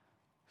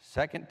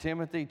2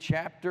 Timothy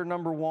chapter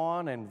number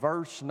 1 and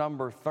verse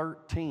number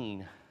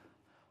 13.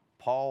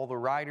 Paul the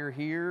writer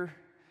here,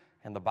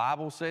 and the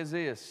Bible says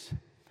this: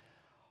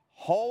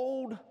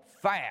 hold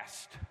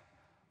fast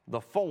the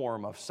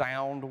form of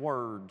sound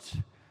words,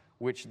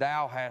 which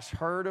thou hast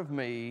heard of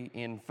me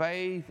in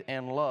faith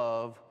and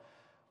love,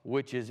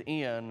 which is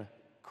in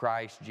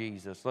Christ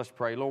Jesus. Let's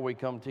pray. Lord, we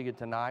come to you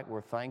tonight.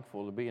 We're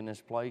thankful to be in this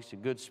place. A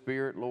good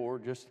spirit,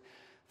 Lord, just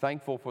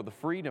thankful for the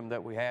freedom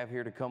that we have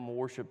here to come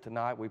worship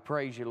tonight. We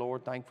praise you,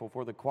 Lord. Thankful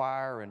for the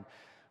choir. And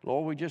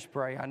Lord, we just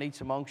pray. I need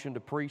some unction to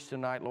preach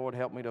tonight. Lord,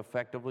 help me to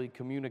effectively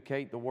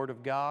communicate the Word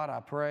of God.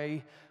 I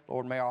pray,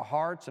 Lord, may our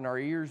hearts and our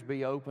ears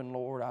be open,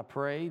 Lord. I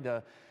pray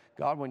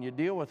God, when you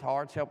deal with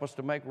hearts, help us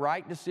to make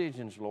right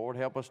decisions, Lord.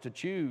 Help us to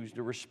choose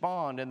to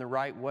respond in the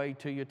right way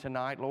to you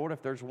tonight, Lord.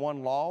 If there's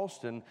one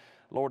lost and,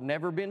 Lord,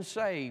 never been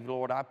saved,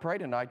 Lord, I pray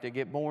tonight they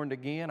get born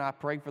again. I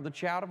pray for the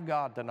child of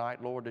God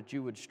tonight, Lord, that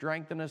you would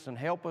strengthen us and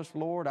help us,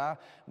 Lord.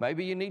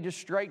 Maybe you need to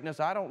straighten us.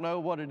 I don't know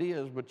what it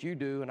is, but you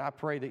do, and I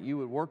pray that you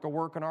would work a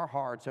work in our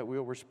hearts, that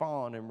we'll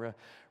respond and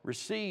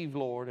receive,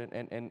 Lord,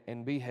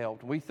 and be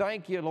helped. We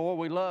thank you, Lord.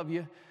 We love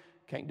you.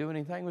 Can't do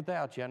anything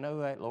without you. I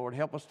know that, Lord.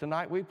 Help us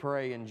tonight, we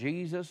pray, in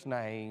Jesus'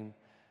 name.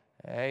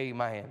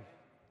 Amen.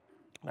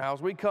 Now,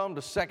 as we come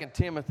to 2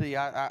 Timothy,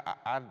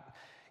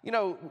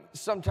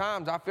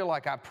 sometimes I feel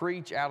like I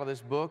preach out of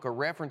this book or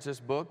reference this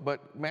book,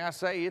 but may I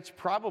say it's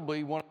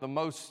probably one of the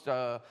most,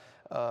 of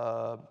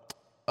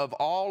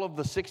all of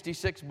the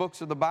 66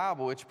 books of the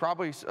Bible, it's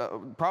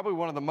probably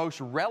one of the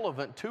most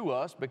relevant to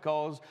us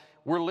because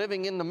we're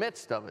living in the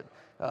midst of it.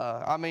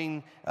 I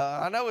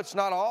know it's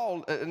not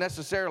all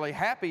necessarily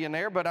happy in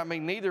there, but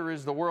neither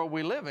is the world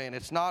we live in.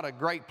 It's not a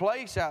great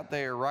place out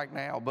there right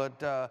now,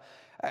 but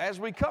as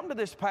we come to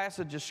this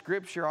passage of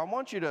Scripture, I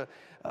want you to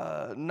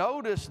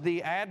notice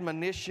the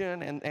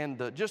admonition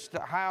and just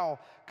how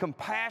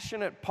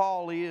compassionate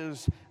Paul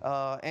is,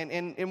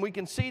 and we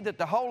can see that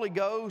the Holy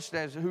Ghost,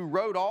 who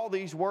wrote all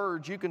these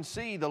words, you can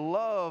see the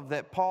love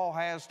that Paul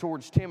has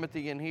towards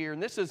Timothy in here.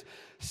 And this is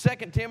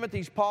 2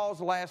 Timothy's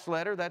Paul's last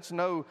letter. That's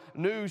no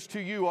news to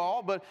you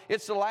all, but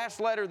it's the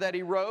last letter that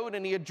he wrote,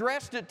 and he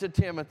addressed it to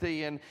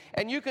Timothy. And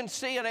you can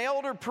see an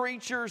elder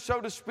preacher, so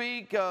to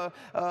speak,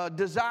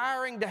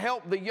 desiring to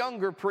help the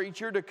younger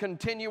preacher to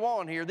continue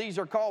on here. These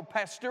are called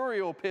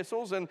pastoral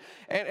epistles, and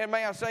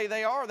may I say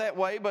they are that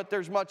way, but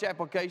there's much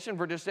application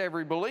for just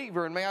every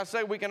believer. And may I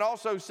say we can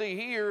also see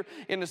here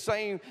in the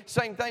same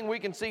thing, we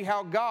can see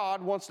how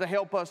God wants to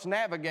help us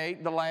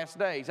navigate the last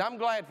days. I'm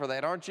glad for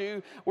that, aren't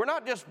you? We're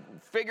not just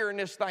figuring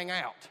this thing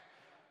out.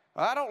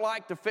 I don't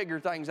like to figure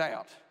things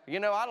out.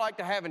 I like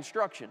to have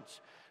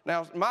instructions.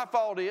 Now, my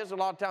fault is a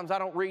lot of times I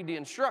don't read the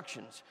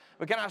instructions.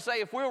 But can I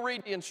say, if we'll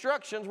read the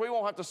instructions, we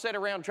won't have to sit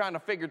around trying to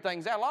figure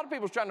things out. A lot of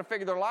people's trying to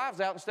figure their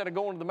lives out instead of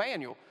going to the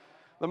manual.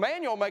 The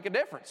manual will make a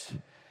difference.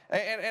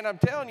 And I'm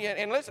telling you,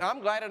 and listen, I'm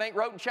glad it ain't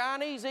wrote in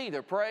Chinese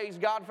either. Praise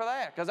God for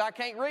that, because I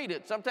can't read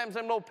it. Sometimes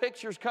them little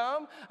pictures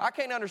come. I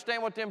can't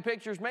understand what them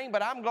pictures mean,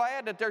 but I'm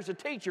glad that there's a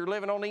teacher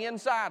living on the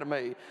inside of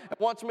me that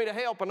wants me to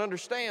help and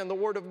understand the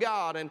Word of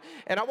God. And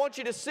I want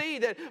you to see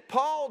that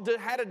Paul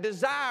had a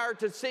desire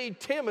to see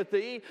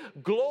Timothy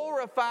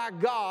glorify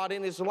God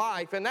in his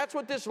life. And that's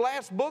what this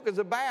last book is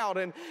about.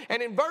 And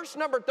in verse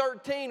number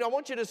 13, I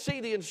want you to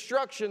see the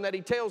instruction that he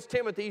tells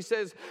Timothy. He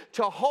says,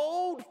 to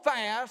hold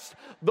fast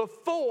the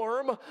form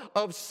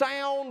of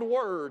sound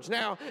words.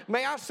 Now,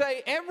 may I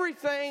say,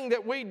 everything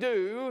that we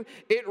do,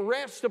 it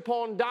rests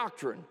upon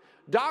doctrine.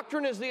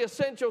 Doctrine is the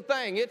essential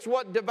thing. It's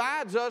what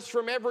divides us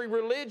from every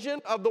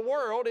religion of the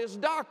world is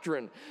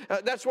doctrine.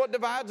 That's what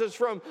divides us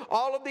from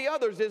all of the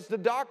others. It's the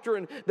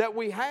doctrine that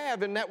we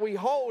have and that we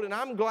hold. And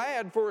I'm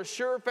glad for a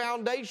sure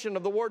foundation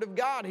of the Word of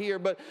God here.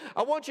 But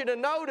I want you to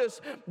notice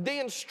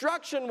the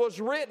instruction was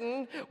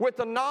written with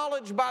the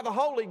knowledge by the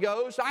Holy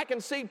Ghost. I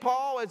can see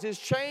Paul as his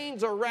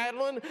chains are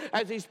rattling,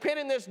 as he's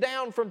pinning this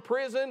down from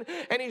prison,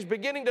 and he's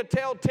beginning to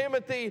tell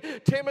Timothy,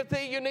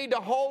 you need to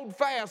hold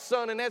fast,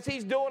 son. And as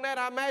he's doing that,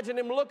 I imagine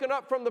him looking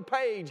up from the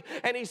page,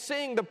 and he's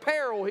seeing the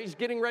peril he's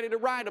getting ready to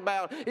write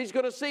about. He's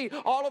going to see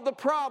all of the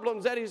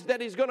problems that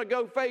he's going to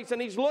go face,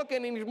 and he's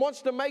looking and he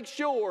wants to make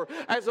sure,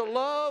 as a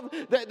love,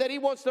 that he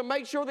wants to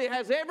make sure that he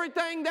has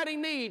everything that he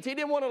needs. He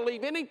didn't want to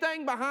leave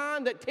anything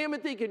behind that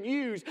Timothy could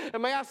use.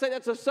 And may I say,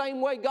 that's the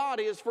same way God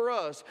is for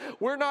us.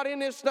 We're not in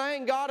this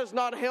thing. God has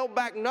not held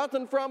back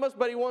nothing from us,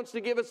 but he wants to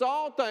give us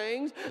all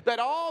things, that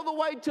all the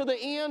way to the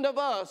end of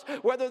us,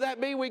 whether that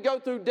be we go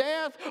through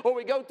death or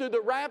we go through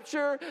the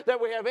rapture,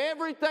 that we have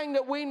everything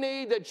that we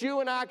need, that you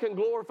and I can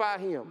glorify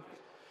him.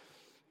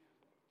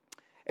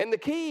 And the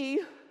key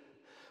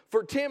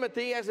for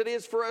Timothy, as it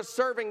is for us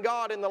serving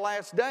God in the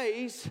last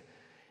days,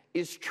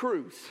 is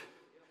truth.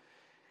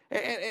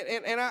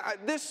 And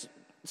this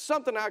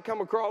something I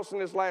come across in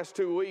this last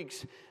 2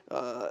 weeks.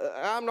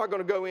 I'm not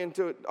going to go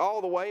into it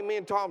all the way. Me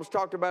and Tom's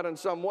talked about it in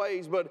some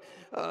ways, but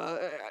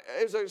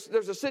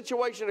there's a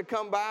situation to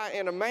come by,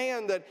 and a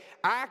man that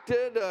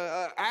acted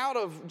out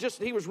of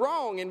just, he was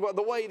wrong in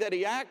the way that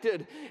he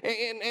acted.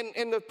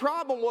 And the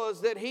problem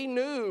was that he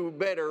knew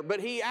better, but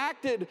he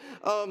acted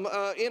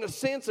in a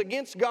sense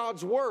against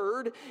God's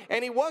word,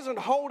 and he wasn't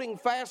holding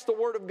fast the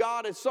word of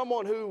God as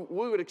someone who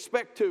we would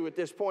expect to at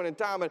this point in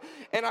time.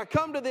 And I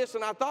come to this,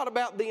 and I thought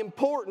about the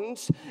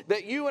importance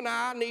that you and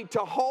I need to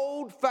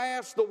hold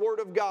fast the word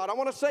of God. I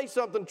want to say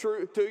something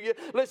to you.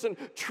 Listen,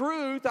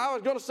 truth, I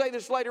was going to say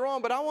this later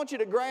on, but I want you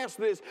to grasp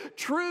this.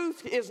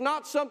 Truth is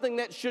not something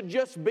that should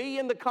just be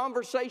in the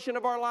conversation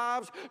of our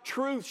lives.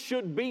 Truth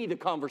should be the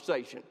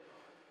conversation.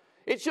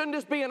 It shouldn't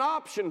just be an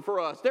option for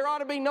us. There ought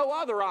to be no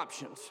other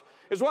options,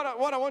 is what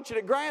I want you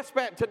to grasp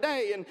at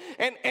today.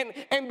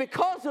 And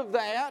because of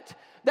that,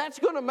 that's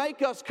going to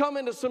make us come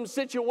into some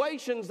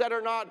situations that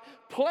are not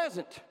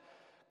pleasant,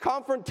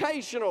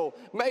 confrontational,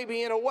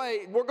 maybe in a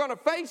way. We're going to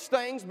face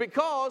things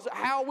because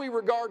how we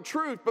regard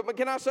truth. But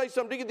can I say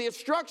something to you? The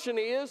instruction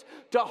is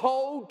to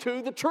hold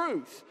to the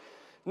truth.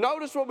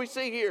 Notice what we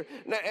see here.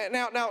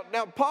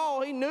 Now,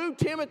 Paul, he knew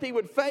Timothy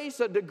would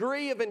face a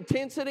degree of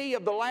intensity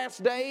of the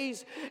last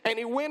days, and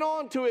he went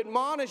on to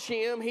admonish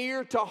him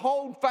here to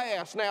hold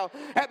fast. Now,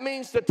 that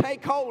means to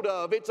take hold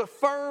of. It's a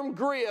firm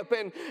grip,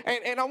 and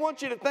I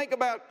want you to think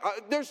about,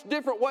 there's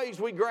different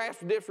ways we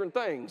grasp different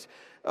things.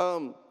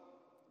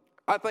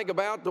 I think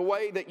about the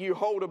way that you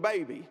hold a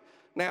baby.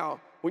 Now,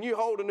 when you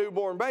hold a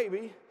newborn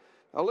baby,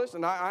 now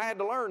listen, I had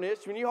to learn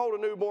this. When you hold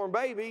a newborn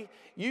baby,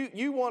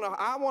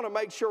 I want to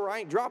make sure I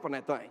ain't dropping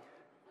that thing.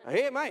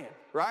 Amen,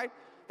 right?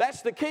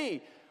 That's the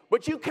key.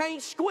 But you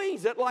can't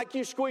squeeze it like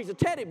you squeeze a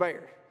teddy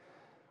bear,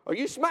 or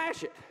you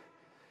smash it.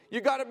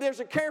 You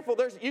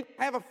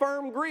have a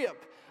firm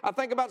grip. I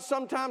think about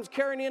sometimes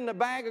carrying in a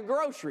bag of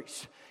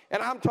groceries.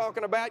 And I'm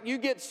talking about you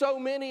get so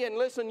many, and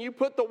listen, you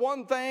put the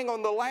one thing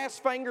on the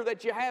last finger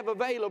that you have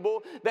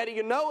available that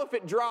you know if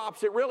it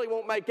drops, it really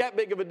won't make that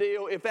big of a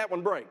deal if that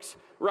one breaks,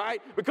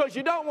 right? Because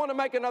you don't want to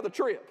make another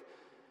trip.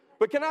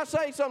 But can I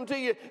say something to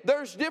you?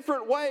 There's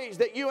different ways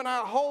that you and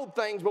I hold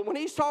things, but when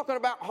he's talking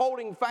about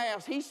holding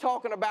fast, he's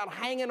talking about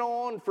hanging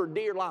on for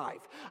dear life.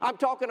 I'm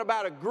talking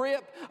about a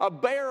grip, a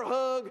bear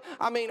hug.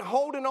 I mean,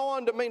 holding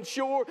on to make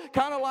sure,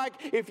 kind of like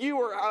if you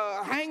were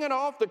hanging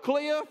off the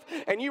cliff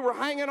and you were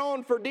hanging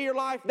on for dear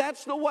life.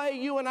 That's the way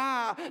you and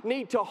I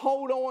need to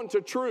hold on to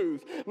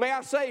truth. May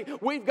I say,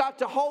 we've got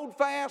to hold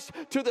fast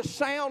to the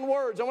sound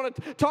words. I want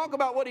to talk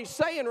about what he's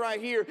saying right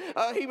here.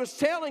 He was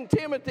telling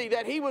Timothy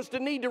that he was to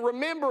need to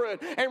remember it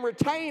and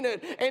retain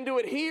it and to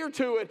adhere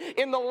to it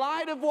in the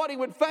light of what he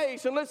would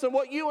face. And listen,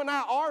 what you and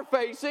I are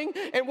facing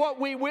and what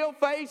we will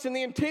face, and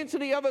the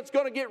intensity of it's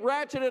going to get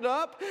ratcheted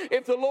up.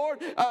 If the Lord,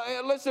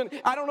 listen,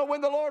 I don't know when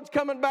the Lord's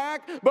coming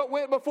back, but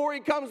before he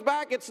comes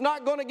back, it's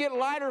not going to get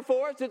lighter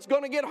for us. It's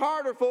going to get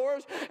harder for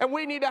us, and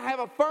we need to have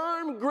a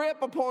firm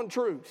grip upon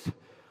truth.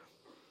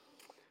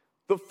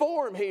 The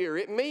form here,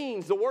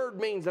 the word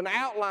means an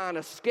outline,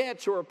 a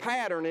sketch, or a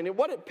pattern, and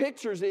what it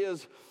pictures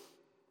is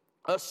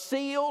a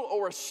seal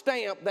or a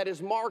stamp that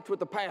is marked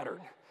with a pattern.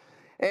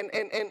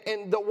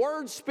 And the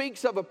word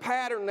speaks of a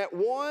pattern that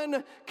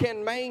one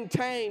can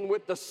maintain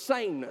with the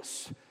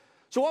sameness.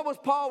 So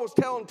what Paul was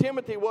telling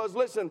Timothy was,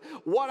 listen,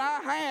 what I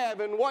have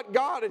and what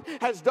God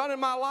has done in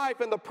my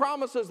life and the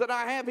promises that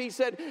I have, he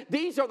said,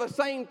 these are the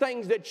same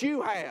things that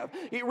you have.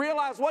 You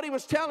realize what he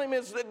was telling him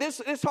is that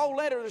this whole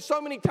letter, there's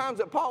so many times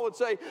that Paul would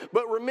say,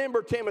 but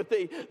remember,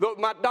 Timothy,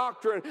 my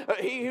doctrine.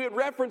 He would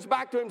reference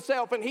back to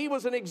himself, and he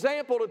was an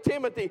example to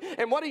Timothy.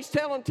 And what he's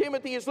telling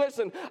Timothy is,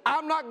 listen,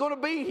 I'm not going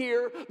to be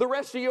here the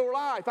rest of your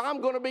life.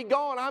 I'm going to be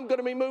gone. I'm going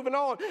to be moving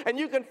on. And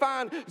you can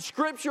find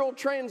scriptural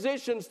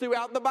transitions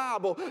throughout the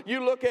Bible.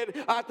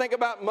 I think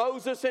about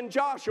Moses and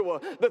Joshua,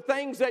 the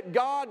things that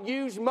God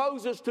used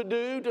Moses to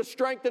do to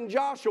strengthen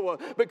Joshua,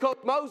 because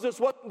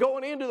Moses wasn't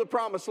going into the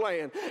promised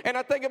land. And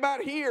I think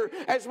about here,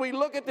 as we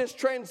look at this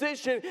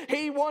transition,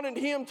 he wanted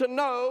him to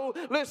know,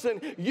 listen,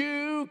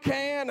 you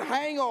can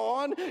hang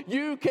on,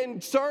 you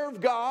can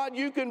serve God,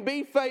 you can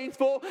be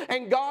faithful,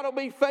 and God will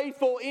be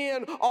faithful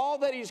in all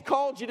that he's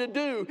called you to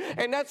do.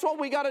 And that's what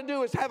we got to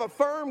do, is have a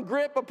firm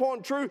grip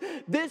upon truth.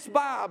 This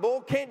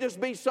Bible can't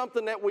just be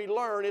something that we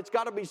learn, it's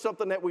got to be something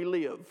that we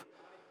live.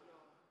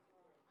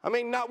 I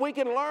mean, we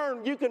can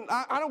learn,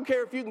 I don't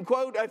care if you can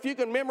quote, if you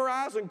can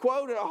memorize and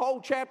quote a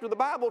whole chapter of the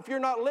Bible, if you're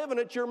not living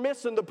it, you're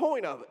missing the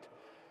point of it.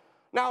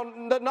 Now,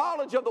 the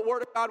knowledge of the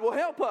Word of God will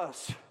help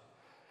us.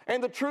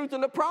 And the truth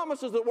and the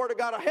promises of the Word of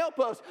God will help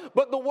us.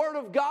 But the Word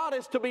of God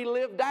is to be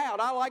lived out.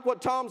 I like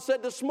what Tom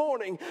said this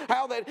morning,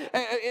 how that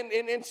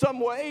in some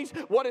ways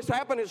what has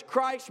happened is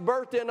Christ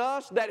birthed in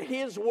us, that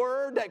His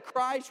Word, that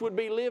Christ would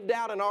be lived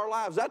out in our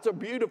lives. That's a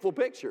beautiful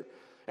picture.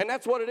 And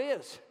that's what it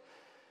is.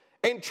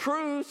 And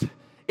truth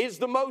is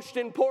the most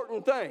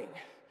important thing.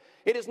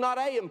 It is not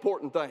an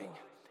important thing.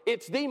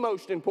 It's the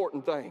most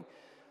important thing.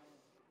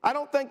 I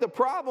don't think the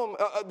problem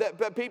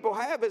that people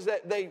have is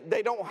that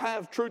they don't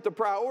have truth a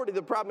priority.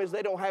 The problem is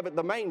they don't have it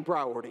the main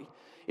priority.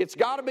 It's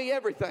got to be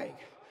everything.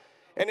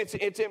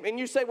 And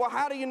you say, well,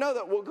 how do you know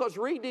that? Well, because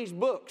read these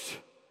books.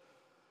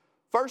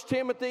 1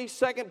 Timothy,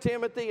 2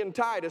 Timothy, and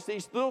Titus,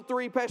 these little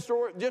three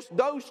pastoral, just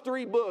those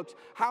three books,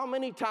 how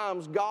many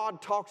times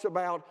God talks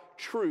about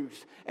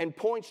truth and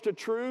points to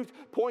truth,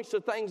 points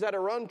to things that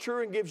are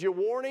untrue and gives you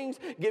warnings,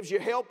 gives you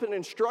help and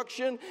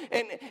instruction.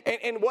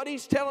 And what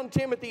he's telling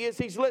Timothy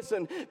is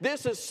listen,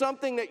 this is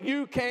something that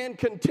you can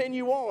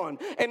continue on.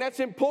 And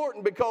that's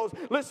important because,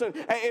 listen,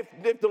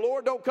 if the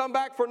Lord don't come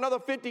back for another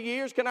 50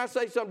 years, can I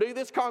say something to you?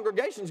 This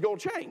congregation's going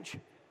to change.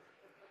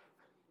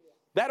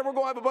 That we're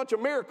going to have a bunch of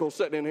miracles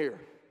sitting in here.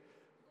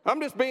 I'm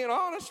just being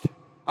honest.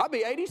 I'll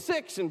be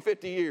 86 in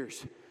 50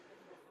 years.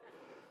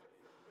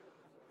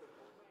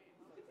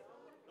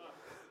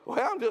 Well,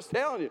 I'm just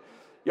telling you.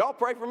 Y'all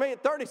pray for me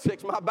at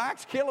 36. My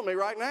back's killing me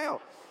right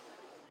now.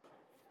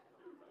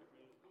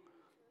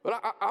 But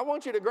I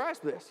want you to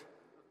grasp this.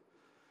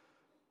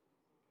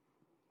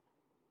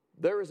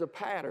 There is a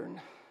pattern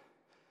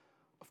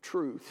of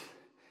truth,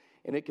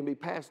 and it can be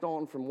passed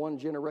on from one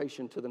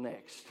generation to the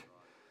next.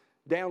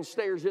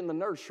 Downstairs in the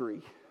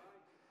nursery,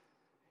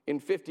 in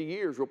 50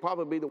 years, we'll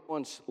probably be the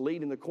ones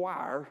leading the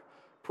choir,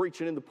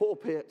 preaching in the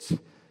pulpits.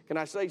 Can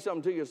I say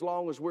something to you? As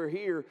long as we're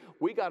here,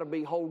 we got to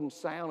be holding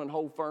sound and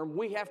hold firm.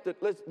 We have to,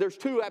 there's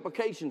two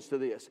applications to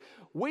this.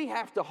 We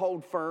have to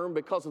hold firm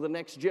because of the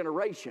next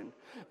generation,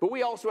 but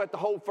we also have to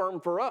hold firm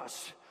for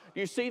us.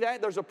 You see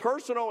that? There's a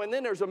personal and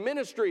then there's a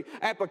ministry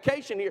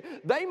application here.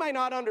 They may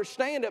not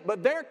understand it,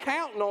 but they're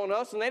counting on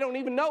us and they don't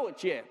even know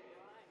it yet.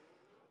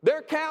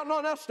 They're counting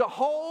on us to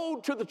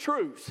hold to the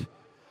truth,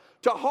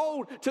 to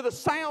hold to the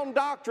sound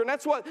doctrine.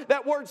 That's what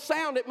that word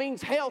sound, it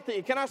means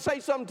healthy. Can I say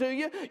something to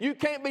you? You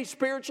can't be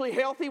spiritually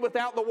healthy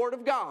without the Word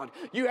of God.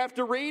 You have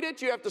to read it.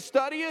 You have to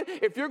study it.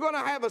 If you're going to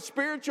have a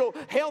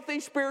healthy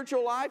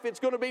spiritual life, it's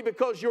going to be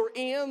because you're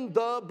in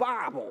the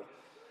Bible.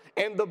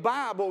 And the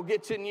Bible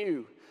gets in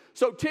you.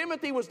 So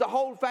Timothy was to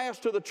hold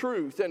fast to the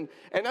truth, and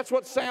that's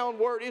what sound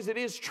word is. It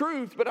is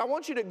truth, but I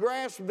want you to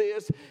grasp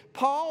this.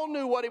 Paul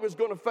knew what he was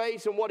going to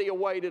face and what he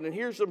awaited, and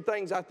here's some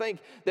things I think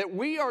that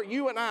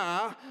you and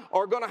I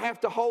are going to have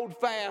to hold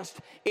fast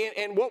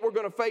in what we're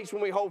going to face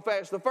when we hold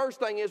fast. The first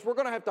thing is we're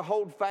going to have to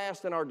hold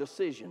fast in our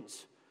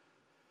decisions.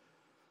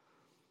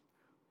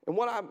 And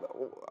what I'm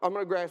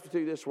going to grasp it to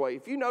you this way.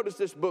 If you notice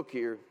this book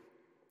here,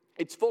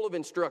 it's full of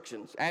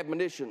instructions,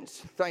 admonitions,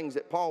 things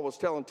that Paul was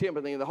telling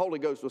Timothy and the Holy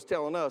Ghost was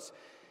telling us.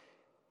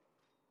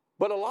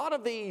 But a lot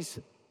of these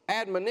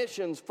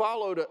admonitions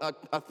followed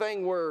a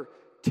thing where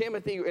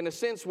Timothy, in a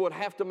sense, would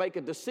have to make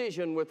a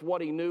decision with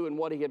what he knew and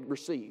what he had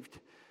received.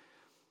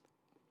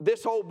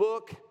 This whole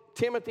book,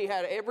 Timothy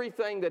had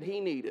everything that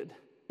he needed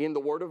in the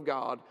Word of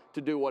God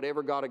to do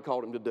whatever God had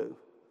called him to do.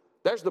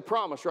 There's the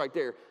promise right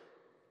there.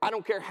 I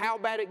don't care how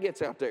bad it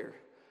gets out there.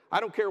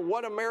 I don't care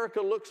what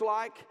America looks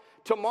like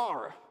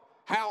tomorrow.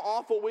 How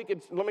awful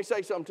let me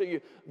say something to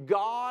you.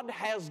 God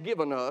has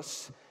given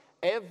us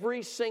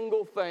every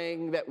single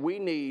thing that we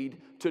need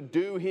to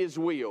do His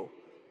will.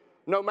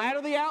 No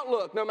matter the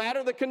outlook, no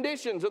matter the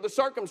conditions or the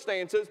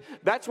circumstances,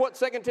 that's what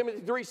 2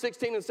 Timothy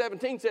 3:16 and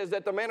 17 says,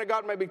 that the man of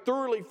God may be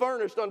thoroughly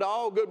furnished unto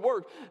all good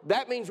work.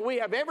 That means we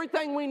have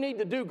everything we need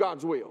to do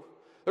God's will.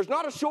 There's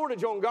not a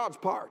shortage on God's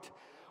part.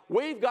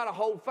 We've got to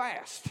hold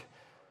fast.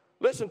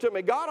 Listen to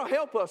me, God will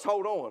help us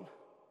hold on.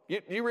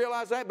 You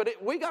realize that? But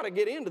we got to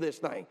get into this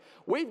thing.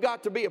 We've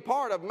got to be a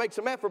part of it, make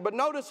some effort. But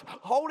notice,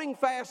 holding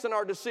fast in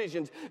our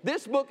decisions.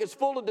 This book is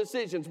full of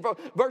decisions.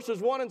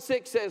 Verses 1 and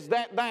 6 says,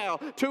 that thou.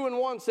 2 and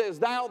 1 says,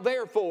 thou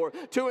therefore.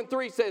 2 and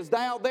 3 says,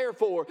 thou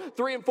therefore.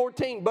 3 and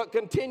 14, but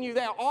continue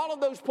thou. All of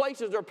those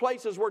places are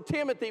places where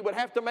Timothy would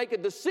have to make a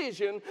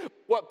decision.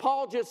 What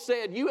Paul just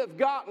said, you have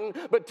gotten,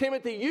 but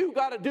Timothy, you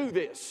got to do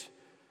this.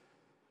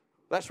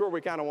 That's where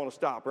we kind of want to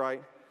stop,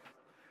 right?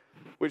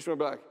 We just want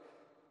to be like,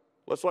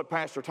 let's let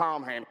Pastor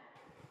Tom handle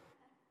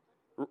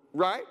it.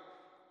 Right?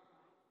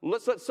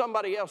 Let's let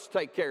somebody else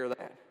take care of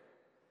that.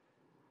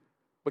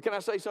 But can I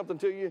say something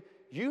to you?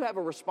 You have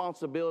a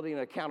responsibility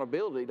and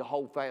accountability to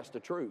hold fast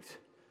to truth.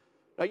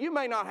 Now, you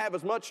may not have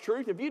as much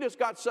truth. If you just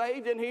got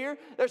saved in here,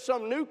 there's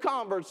some new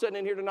converts sitting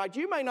in here tonight.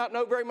 You may not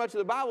know very much of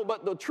the Bible,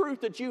 but the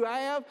truth that you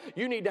have,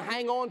 you need to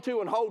hang on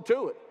to and hold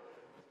to it.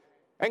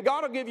 And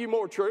God will give you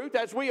more truth.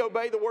 As we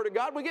obey the Word of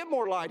God, we get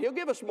more light. He'll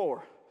give us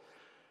more.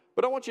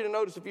 But I want you to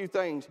notice a few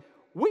things.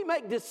 We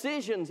make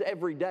decisions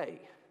every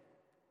day.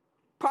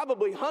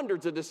 Probably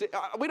hundreds of decisions.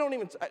 We don't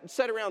even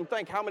sit around and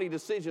think, how many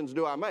decisions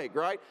do I make,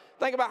 right?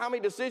 Think about how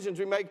many decisions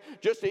we make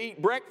just to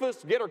eat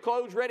breakfast, get our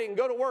clothes ready, and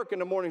go to work in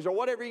the mornings, or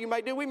whatever you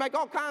may do. We make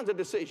all kinds of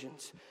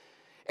decisions.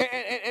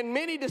 And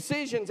many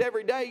decisions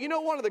every day. You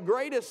know, one of the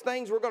greatest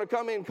things we're going to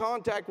come in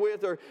contact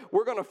with, or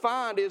we're going to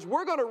find, is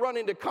we're going to run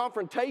into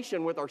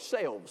confrontation with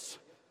ourselves.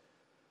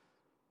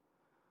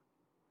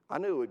 I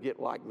knew it would get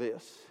like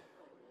this.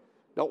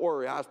 Don't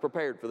worry, I was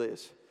prepared for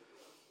this.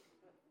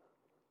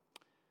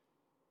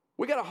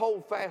 We got to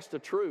hold fast to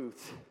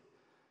truth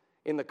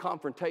in the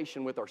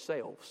confrontation with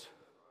ourselves.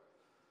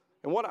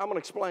 And what I'm going to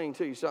explain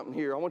to you something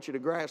here. I want you to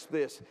grasp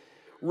this.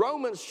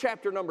 Romans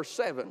chapter number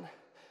 7,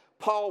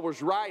 Paul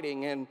was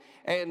writing,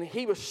 and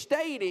he was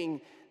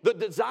stating the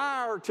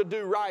desire to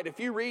do right. If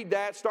you read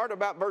that, start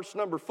about verse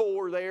number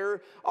 4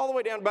 there, all the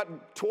way down about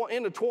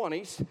in the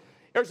 20s,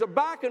 there's a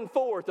back and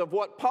forth of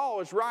what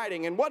Paul is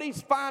writing. And what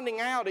he's finding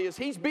out is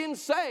he's been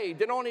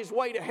saved and on his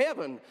way to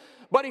heaven.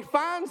 But he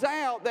finds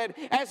out that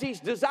as he's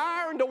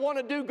desiring to want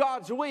to do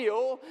God's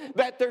will,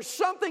 that there's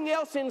something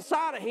else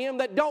inside of him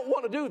that don't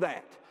want to do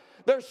that.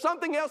 There's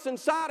something else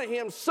inside of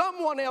him,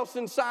 someone else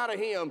inside of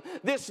him,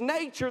 this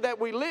nature that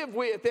we live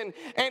with.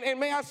 And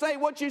may I say,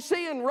 what you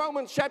see in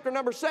Romans chapter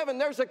number 7,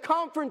 there's a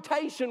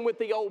confrontation with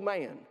the old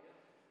man.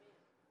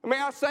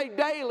 May I say,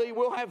 daily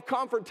we'll have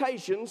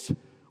confrontations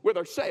with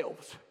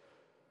ourselves.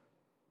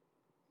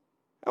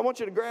 I want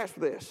you to grasp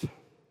this.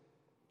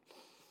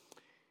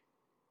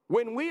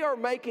 When we are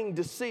making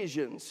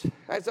decisions,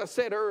 as I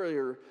said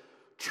earlier,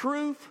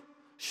 truth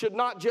should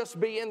not just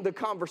be in the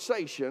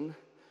conversation,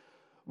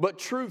 but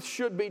truth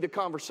should be the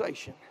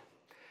conversation.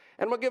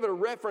 And I'm going to give it a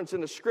reference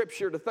in the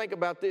scripture to think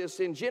about this.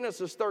 In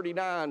Genesis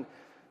 39,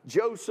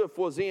 Joseph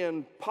was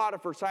in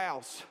Potiphar's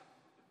house.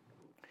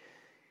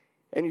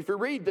 And if you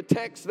read the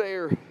text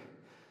there,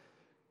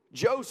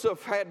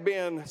 Joseph had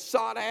been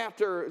sought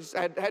after,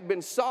 had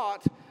been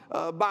sought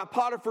by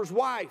Potiphar's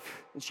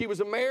wife. And she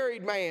was a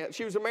married man.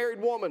 She was a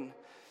married woman.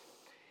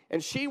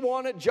 And she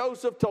wanted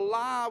Joseph to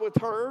lie with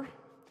her.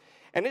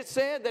 And it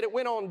said that it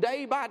went on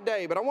day by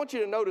day. But I want you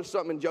to notice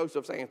something in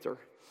Joseph's answer.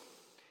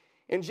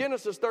 In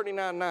Genesis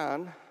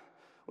 39:9,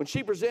 when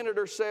she presented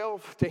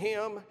herself to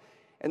him,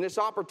 and this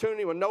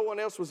opportunity when no one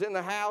else was in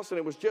the house, and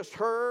it was just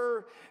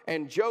her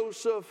and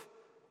Joseph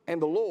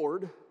and the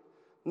Lord,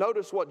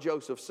 notice what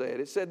Joseph said.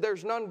 It said,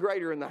 "There's none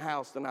greater in the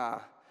house than I.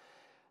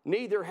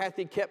 Neither hath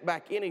he kept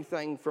back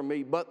anything from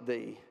me but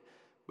thee,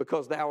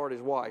 because thou art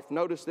his wife."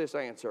 Notice this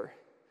answer.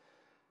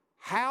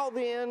 "How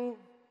then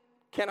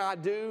can I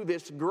do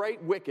this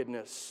great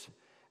wickedness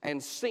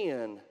and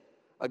sin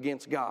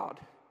against God?"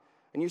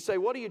 And you say,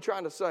 what are you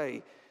trying to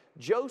say?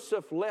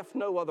 Joseph left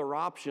no other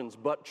options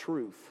but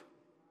truth.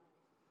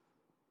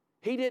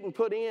 He didn't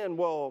put in,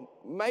 well,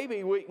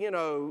 maybe we,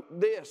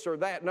 this or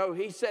that. No,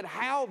 he said,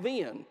 how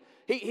then?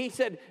 He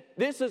said,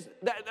 this is,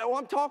 what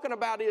I'm talking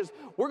about is,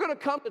 we're going to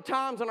come to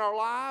times in our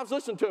lives,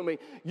 listen to me,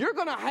 you're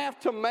going to have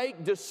to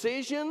make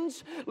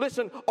decisions,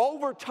 listen,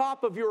 over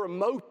top of your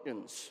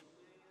emotions.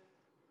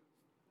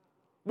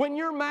 When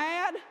you're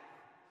mad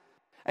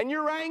and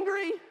you're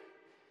angry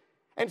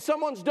and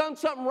someone's done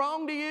something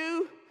wrong to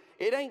you,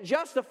 it ain't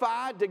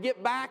justified to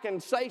get back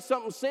and say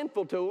something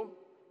sinful to them.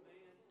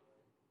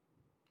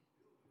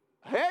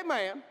 Hey,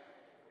 man,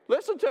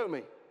 listen to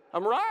me.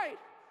 I'm right.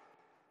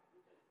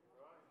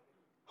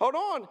 Hold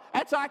on.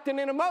 That's acting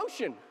in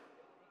emotion.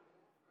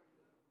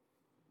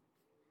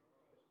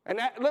 And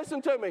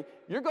listen to me.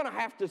 You're going to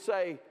have to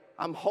say,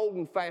 I'm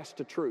holding fast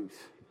to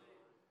truth.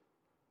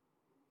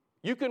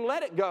 You can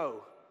let it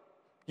go.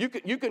 You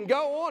can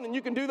go on and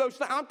you can do those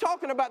things. I'm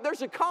talking about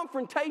there's a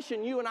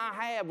confrontation you and I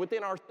have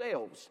within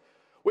ourselves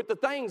with the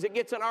things that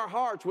gets in our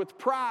hearts, with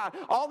pride,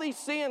 all these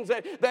sins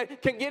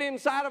that can get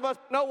inside of us.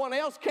 No one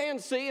else can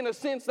see in a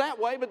sense that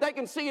way, but they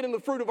can see it in the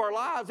fruit of our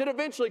lives. It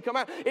eventually come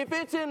out. If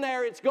it's in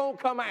there, it's going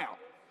to come out.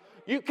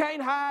 You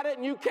can't hide it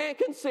and you can't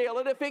conceal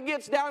it. If it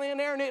gets down in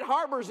there and it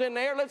harbors in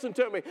there, listen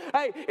to me.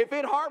 Hey, if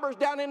it harbors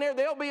down in there,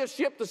 there'll be a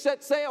ship to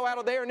set sail out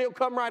of there and it'll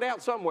come right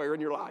out somewhere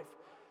in your life.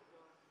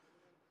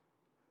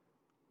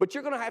 But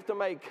you're going to have to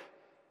make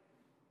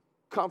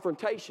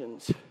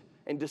confrontations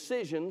and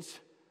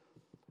decisions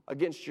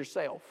against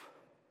yourself.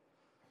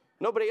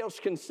 Nobody else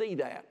can see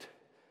that,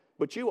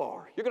 but you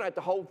are. You're going to have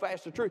to hold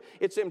fast to truth.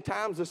 It's them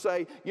times to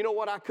say, you know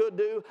what I could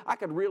do? I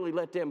could really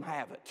let them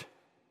have it.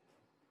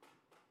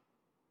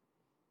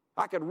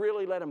 I could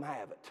really let them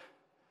have it.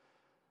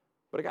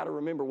 But I got to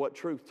remember what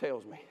truth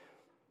tells me.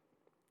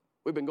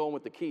 We've been going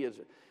with the kids.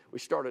 We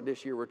started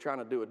this year. We're trying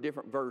to do a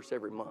different verse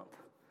every month.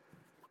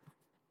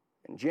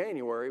 In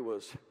January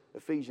was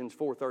Ephesians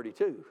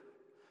 4:32.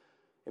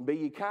 And be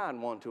ye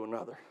kind one to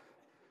another,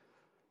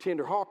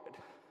 tender-hearted.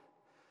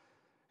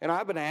 And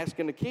I've been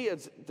asking the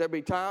kids, there'll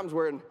be times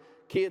where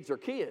kids are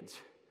kids.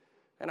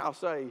 And I'll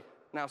say,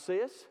 now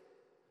sis,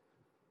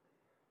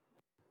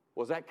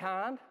 was that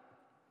kind?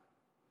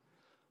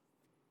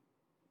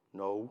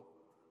 No,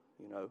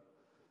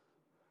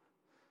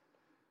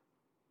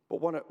 But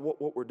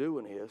what we're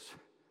doing is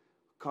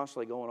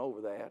constantly going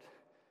over that.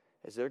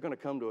 Is they're going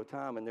to come to a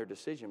time in their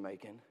decision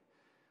making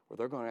where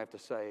they're going to have to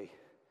say,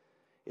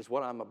 is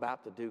what I'm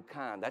about to do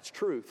kind? That's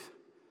truth.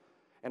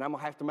 And I'm going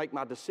to have to make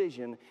my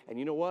decision. And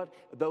you know what?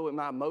 Though in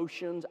my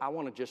emotions, I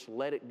want to just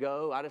let it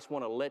go. I just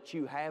want to let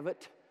you have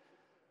it.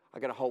 I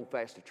got to hold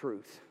fast to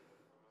truth.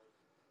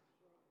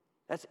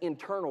 That's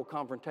internal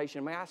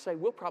confrontation. May I say,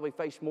 we'll probably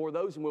face more of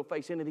those than we'll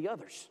face any of the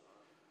others.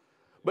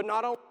 But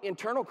not only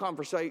internal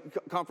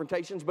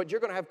confrontations, but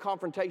you're going to have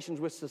confrontations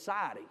with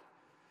society.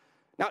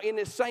 Now, in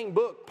this same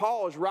book,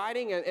 Paul is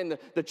writing, and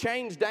the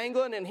chain's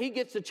dangling, and he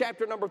gets to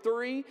chapter number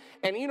 3.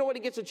 And you know what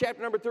he gets to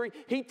chapter number 3?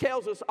 He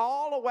tells us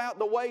all about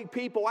the way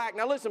people act.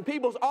 Now, listen,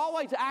 people's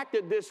always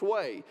acted this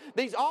way.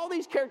 All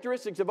these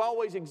characteristics have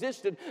always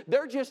existed.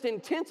 They're just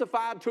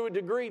intensified to a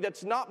degree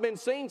that's not been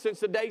seen since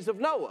the days of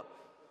Noah.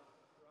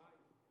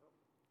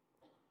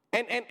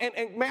 And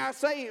may I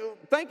say,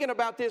 thinking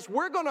about this,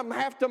 we're going to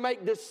have to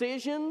make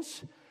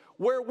decisions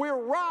where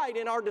we're right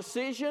in our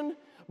decision,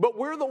 but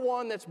we're the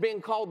one that's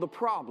being called the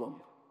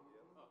problem.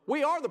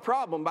 We are the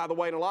problem, by the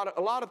way, and a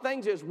lot of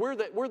things is we're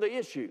the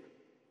issue.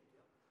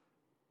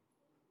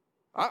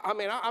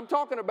 I'm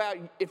talking about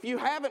if you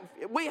haven't,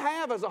 we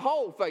have as a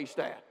whole faced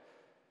that.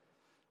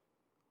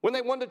 When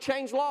they wanted to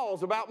change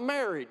laws about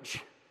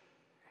marriage,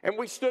 and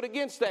we stood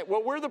against that.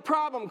 Well, we're the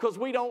problem because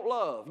we don't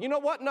love. You know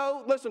what?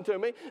 No, listen to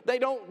me. They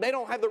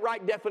don't have the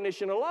right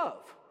definition of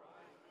love.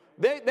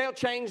 They'll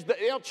change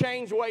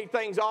the way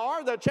things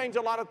are. They'll change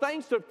a lot of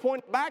things to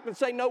point back and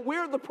say, no,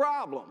 we're the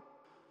problem.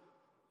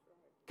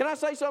 Can I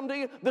say something to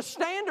you? The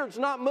standard's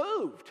not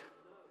moved.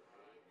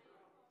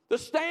 The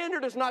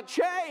standard is not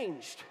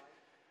changed.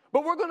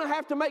 But we're going to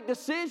have to make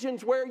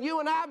decisions where you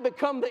and I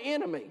become the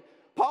enemy.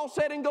 Paul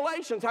said in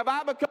Galatians, have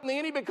I become the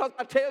enemy because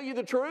I tell you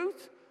the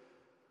truth?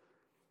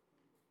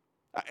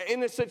 In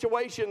this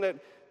situation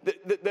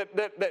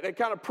that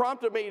kind of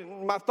prompted me,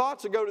 my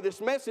thoughts to go to this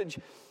message,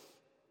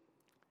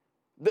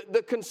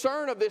 the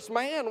concern of this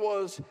man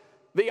was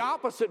the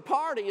opposite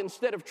party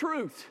instead of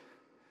truth.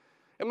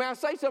 And may I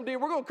say something to you?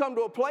 We're going to come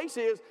to a place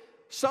is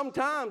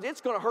sometimes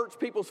it's going to hurt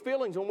people's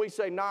feelings when we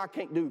say, no, I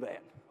can't do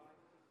that.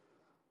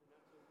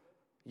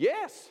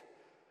 Yes,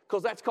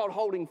 because that's called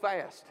holding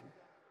fast.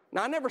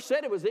 Now, I never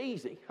said it was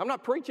easy. I'm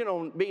not preaching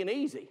on being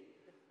easy,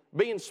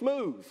 being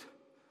smooth.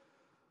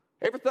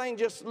 Everything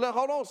just,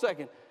 hold on a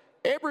second.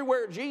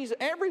 Everywhere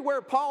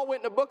Paul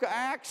went in the book of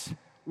Acts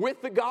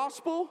with the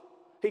gospel,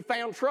 he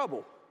found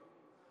trouble.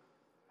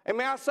 And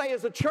may I say,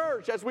 as a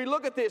church, as we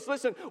look at this,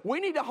 listen,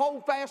 we need to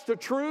hold fast to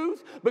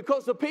truth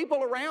because the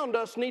people around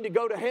us need to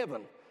go to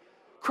heaven.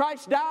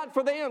 Christ died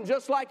for them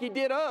just like he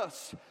did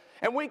us.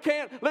 And we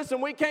can't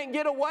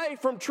get away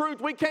from truth.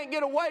 We can't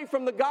get away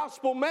from the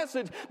gospel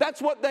message. That's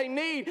what they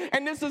need.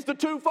 And this is the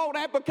twofold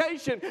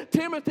application.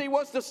 Timothy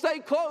was to stay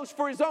close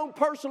for his own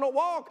personal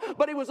walk,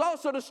 but he was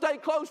also to stay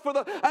close for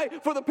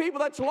the people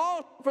that's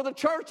lost, for the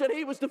church that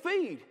he was to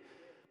feed.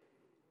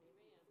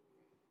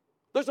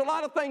 There's a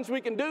lot of things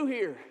we can do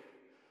here.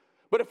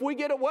 But if we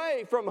get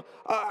away from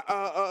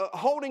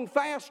holding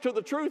fast to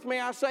the truth, may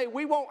I say,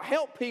 we won't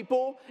help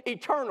people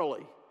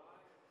eternally.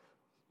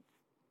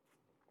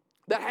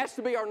 That has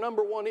to be our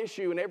number one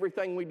issue in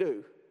everything we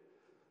do.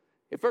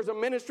 If there's a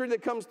ministry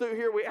that comes through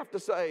here, we have to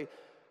say,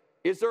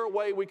 is there a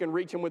way we can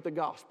reach them with the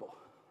gospel?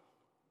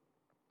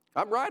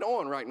 I'm right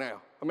on right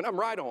now. I'm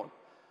right on.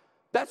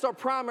 That's our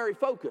primary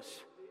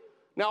focus.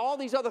 Now, all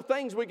these other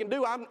things we can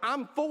do,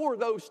 I'm for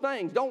those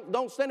things.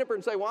 Don't stand up here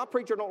and say, well, our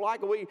preacher don't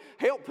like it, we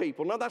help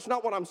people. No, that's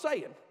not what I'm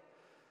saying.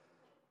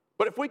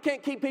 But if we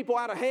can't keep people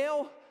out of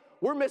hell,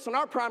 we're missing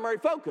our primary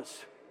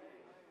focus.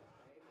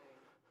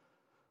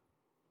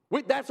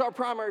 That's our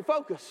primary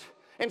focus.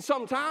 And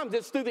sometimes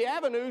it's through the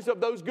avenues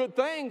of those good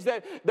things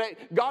that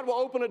God will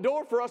open a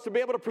door for us to be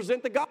able to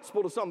present the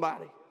gospel to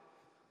somebody.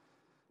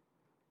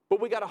 But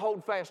we got to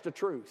hold fast to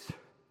truth.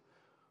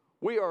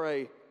 We are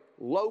a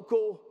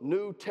local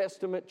New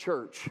Testament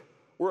church.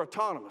 We're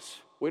autonomous.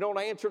 We don't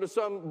answer to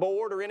some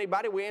board or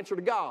anybody. We answer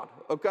to God,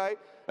 okay?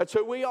 That's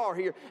who we are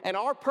here. And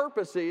our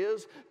purpose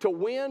is to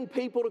win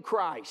people to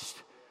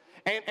Christ.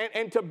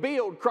 And to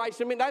build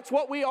Christ. That's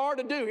what we are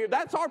to do here.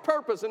 That's our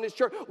purpose in this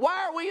church.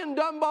 Why are we in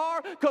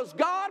Dunbar? Because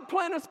God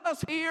planted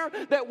us here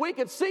that we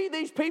could see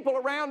these people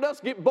around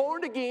us get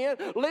born again,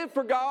 live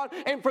for God,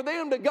 and for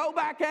them to go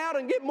back out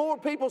and get more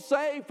people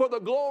saved for the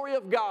glory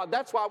of God.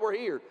 That's why we're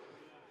here.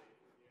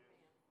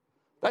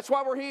 That's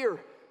why we're here.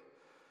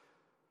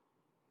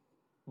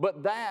 But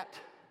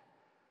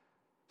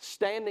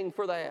standing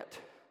for that,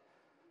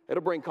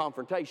 it'll bring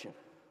confrontation.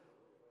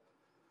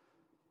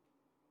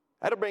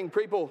 That'll bring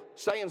people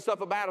saying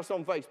stuff about us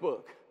on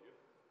Facebook.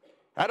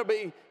 That'll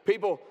be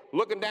people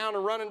looking down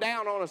and running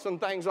down on us and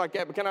things like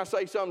that. But can I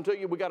say something to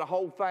you? We got to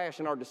hold fast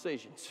in our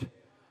decisions.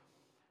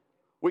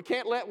 We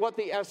can't let what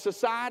the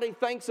society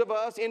thinks of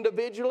us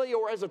individually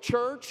or as a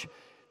church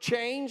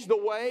change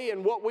the way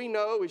and what we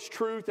know is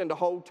truth and to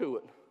hold to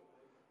it.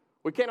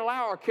 We can't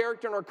allow our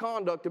character and our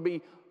conduct to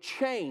be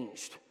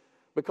changed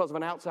because of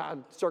an outside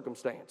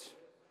circumstance.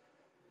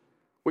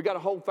 We got to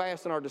hold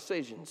fast in our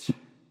decisions.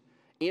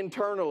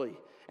 Internally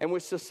and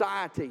with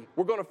society,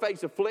 we're going to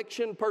face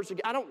affliction,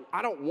 persecution.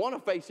 I don't want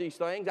to face these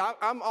things.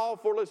 I'm all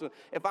for, listen,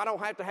 if I don't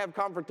have to have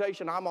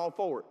confrontation, I'm all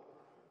for it.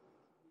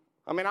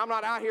 I'm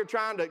not out here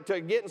trying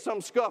to get in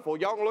some scuffle.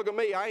 Y'all can look at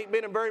me. I ain't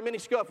been in very many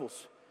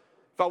scuffles.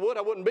 If I would,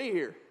 I wouldn't be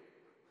here.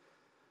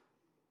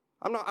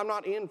 I'm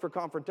not in for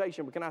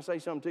confrontation, but can I say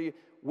something to you?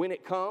 When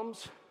it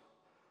comes,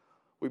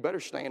 we better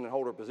stand and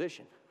hold our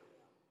position.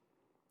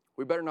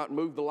 We better not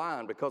move the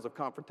line because of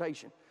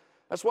confrontation.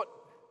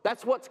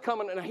 That's what's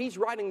coming, and he's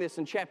writing this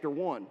in chapter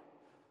 1.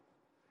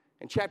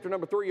 And chapter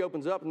number 3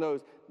 opens up and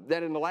knows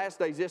that in the last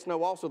days, this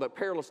know also that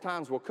perilous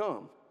times will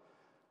come.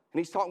 And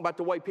he's talking about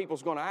the way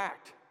people's going to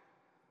act.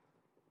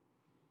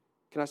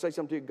 Can I say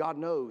something to you? God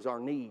knows our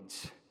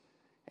needs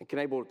and can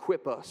able to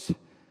equip us.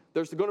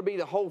 There's going to be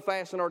the hold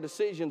fast in our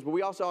decisions, but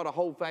we also ought to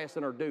hold fast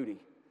in our duty.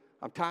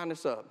 I'm tying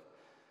this up.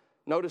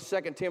 Notice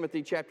 2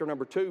 Timothy chapter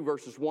number 2,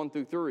 verses 1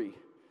 through 3.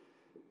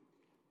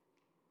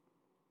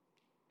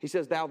 He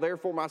says, Thou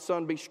therefore, my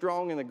son, be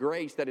strong in the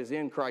grace that is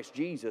in Christ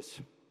Jesus.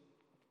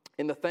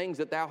 In the things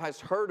that thou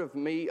hast heard of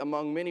me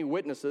among many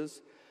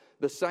witnesses,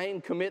 the same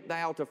commit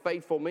thou to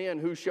faithful men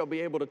who shall be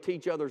able to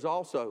teach others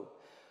also.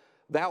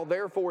 Thou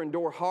therefore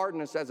endure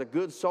hardness as a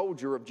good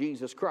soldier of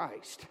Jesus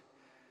Christ.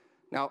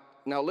 Now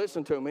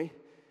listen to me.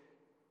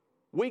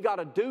 We got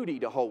a duty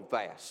to hold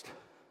fast.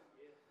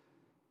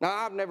 Now,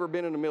 I've never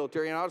been in the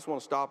military, and I just want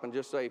to stop and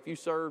just say, if you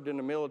served in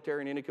the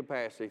military in any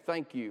capacity,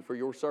 thank you for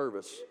your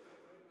service.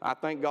 I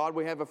thank God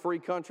we have a free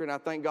country, and I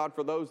thank God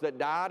for those that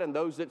died and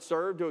those that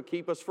served to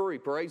keep us free.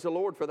 Praise the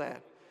Lord for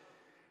that.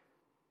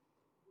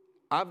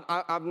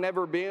 I've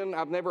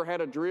never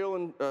had a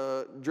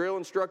drill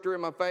instructor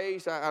in my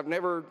face. I've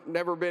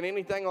never been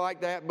anything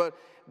like that.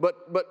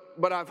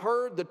 But I've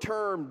heard the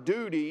term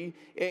duty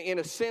in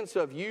a sense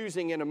of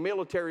using in a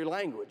military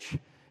language.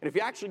 And if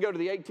you actually go to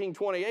the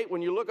 1828,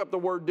 when you look up the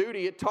word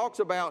duty, it talks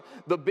about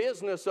the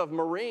business of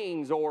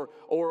Marines or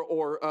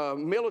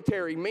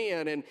military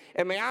men.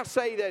 And may I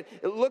say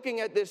that looking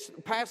at this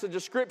passage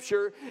of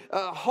Scripture,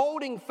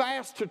 holding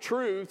fast to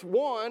truth,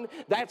 one,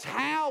 that's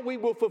how we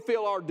will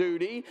fulfill our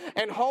duty,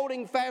 and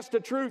holding fast to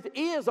truth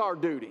is our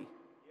duty.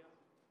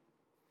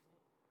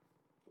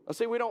 Now,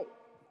 see, we don't.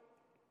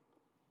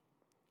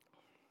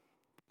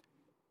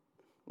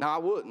 Now, I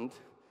wouldn't,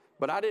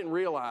 but I didn't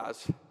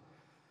realize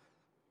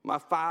my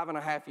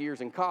 5.5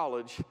 years in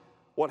college,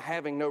 what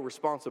having no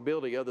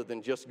responsibility other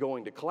than just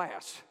going to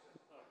class.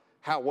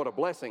 What a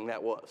blessing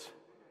that was.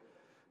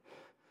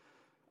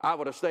 I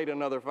would have stayed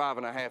another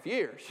 5.5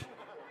 years.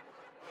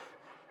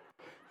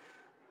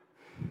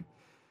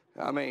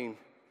 I mean,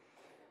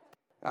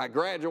 I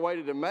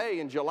graduated in May.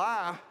 In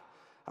July,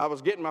 I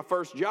was getting my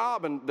first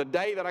job, and the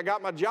day that I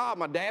got my job,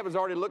 my dad was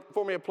already looking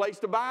for me a place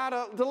to buy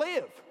to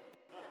live.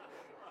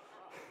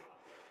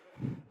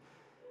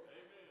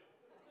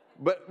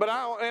 But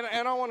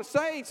I want to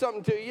say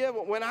something to you.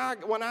 When I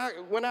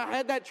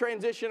had that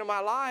transition in my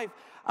life,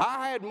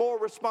 I had more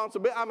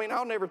responsibility. I mean,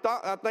 I'm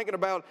thinking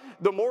about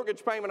the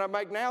mortgage payment I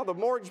make now. The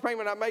mortgage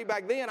payment I made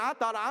back then, I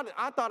thought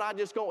I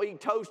just gonna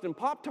eat toast and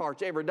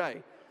Pop-Tarts every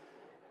day,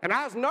 and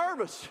I was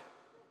nervous.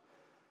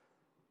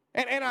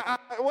 And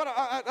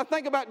I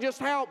think about just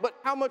how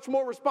much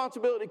more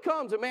responsibility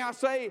comes. And may I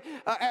say,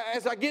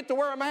 as I get to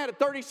where I'm at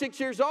 36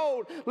 years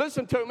old,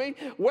 listen to me,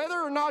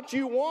 whether or not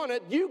you want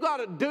it, you got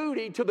a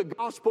duty to the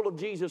gospel of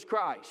Jesus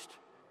Christ.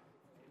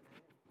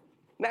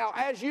 Now,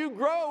 as you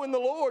grow in the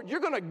Lord,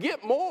 you're going to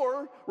get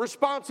more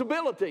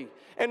responsibility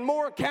and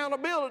more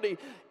accountability.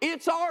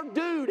 It's our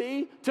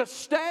duty to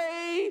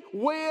stay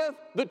with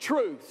the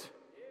truth.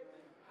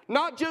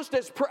 Not just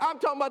I'm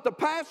talking about the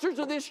pastors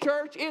of this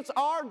church. It's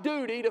our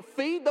duty to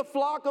feed the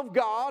flock of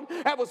God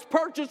that was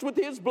purchased with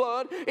His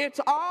blood. It's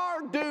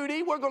our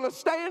duty. We're going to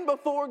stand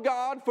before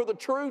God for the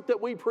truth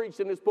that we preach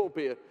in this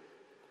pulpit.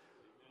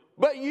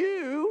 But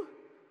you,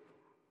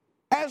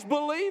 as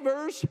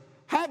believers,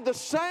 have the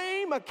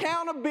same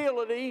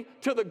accountability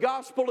to the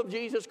gospel of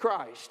Jesus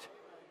Christ.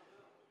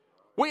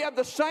 We have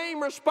the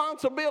same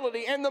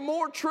responsibility, and the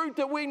more truth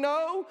that we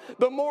know,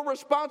 the more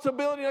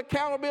responsibility and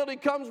accountability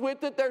comes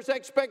with it. There's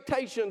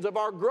expectations of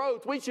our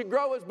growth. We should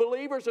grow as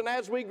believers, and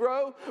as we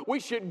grow, we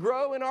should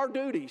grow in our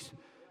duties.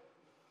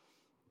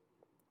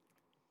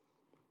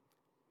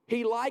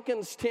 He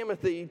likens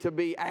Timothy to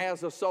be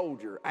as a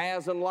soldier,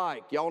 as and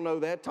like. Y'all know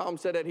that. Tom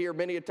said that here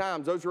many a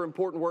times. Those are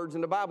important words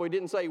in the Bible. He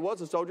didn't say he was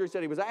a soldier. He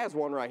said he was as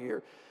one right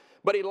here.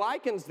 But he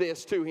likens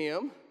this to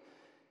him.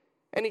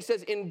 And he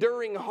says,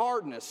 enduring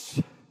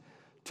hardness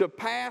to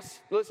pass,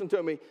 listen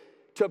to me,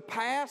 to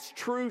pass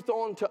truth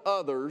on to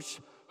others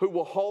who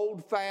will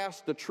hold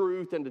fast the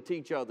truth and to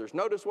teach others.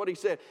 Notice what he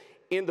said.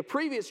 In the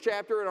previous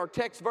chapter, in our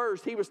text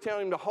verse, he was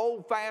telling him to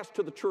hold fast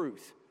to the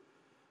truth.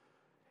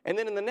 And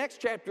then in the next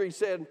chapter, he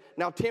said,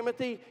 now,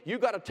 Timothy, you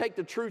got to take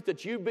the truth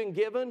that you've been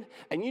given,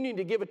 and you need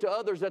to give it to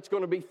others that's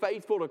going to be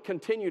faithful to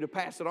continue to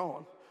pass it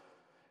on.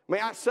 May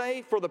I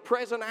say, for the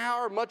present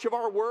hour, much of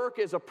our work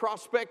is a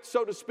prospect,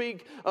 so to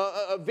speak,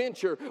 a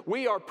venture.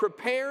 We are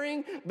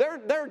preparing.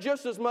 They're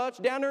just as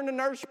much down there in the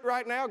nursery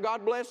right now.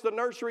 God bless the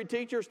nursery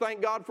teachers.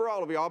 Thank God for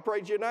all of you. I'll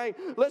praise your name.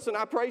 Listen,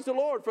 I praise the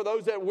Lord for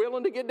those that are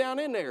willing to get down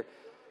in there.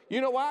 You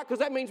know why? Because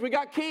that means we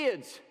got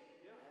kids.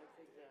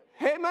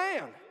 Hey,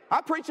 man, I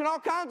preach in all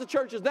kinds of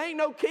churches. There ain't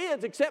no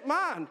kids except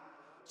mine.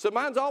 So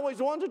mine's always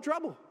the ones in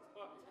trouble.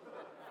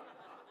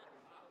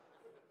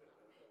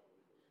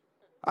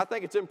 I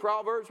think it's in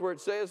Proverbs where it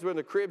says, when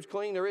the crib's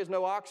clean, there is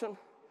no oxen.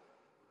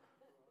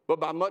 But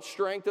by much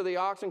strength of the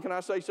oxen, can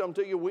I say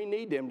something to you? We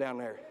need them down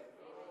there.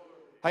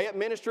 Hey, at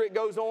ministry, it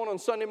goes on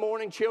Sunday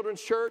morning,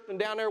 children's church, and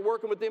down there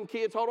working with them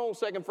kids. Hold on a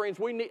second, friends.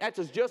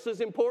 That's just as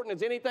important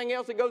as anything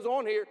else that goes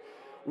on here.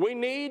 We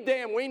need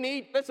them.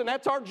 Listen,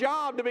 that's our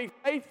job, to be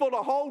faithful, to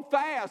hold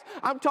fast.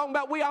 I'm talking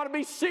about we ought to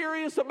be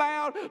serious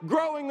about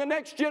growing the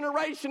next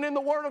generation in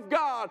the Word of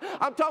God.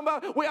 I'm talking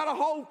about we ought to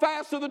hold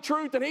fast to the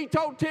truth. And he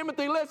told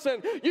Timothy,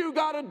 listen, you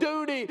got a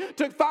duty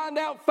to find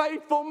out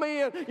faithful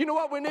men. You know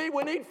what we need?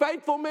 We need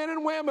faithful men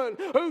and women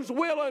who's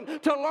willing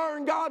to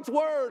learn God's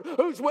Word,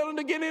 who's willing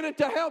to get in it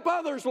to help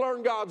others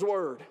learn God's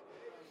Word.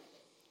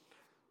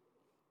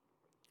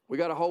 We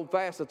got to hold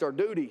fast. That's our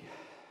duty.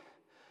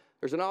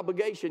 There's an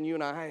obligation you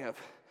and I have.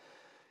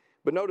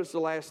 But notice the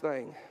last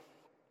thing.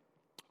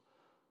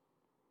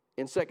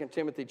 In 2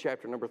 Timothy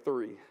chapter number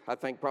 3, I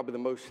think probably the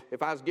most,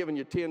 if I was giving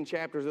you 10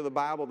 chapters of the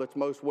Bible that's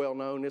most well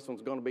known, this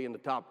one's going to be in the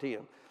top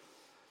 10.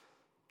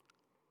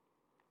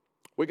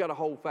 We got to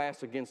hold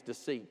fast against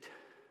deceit.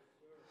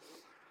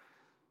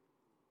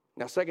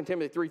 Now 2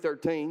 Timothy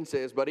 3:13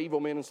 says, but evil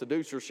men and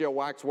seducers shall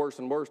wax worse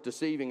and worse,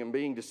 deceiving and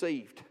being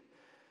deceived.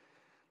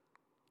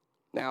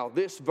 Now,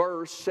 this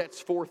verse sets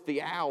forth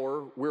the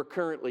hour we're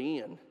currently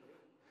in,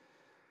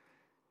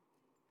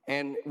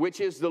 and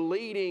which is the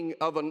leading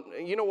of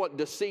you know what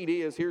deceit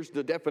is? Here's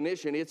the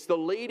definition. It's the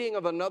leading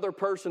of another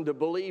person to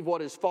believe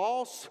what is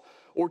false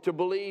or to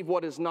believe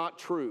what is not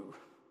true,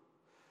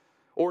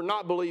 or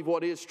not believe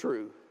what is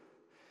true.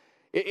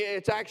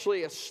 It's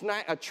actually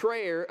a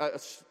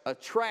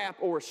trap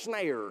or a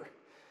snare.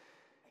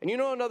 And you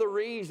know another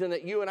reason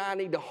that you and I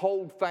need to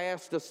hold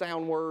fast to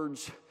sound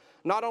words,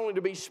 not only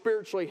to be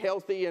spiritually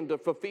healthy and to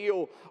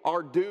fulfill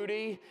our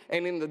duty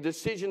and in the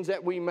decisions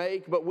that we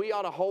make, but we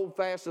ought to hold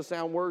fast to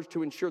sound words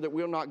to ensure that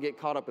we'll not get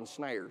caught up in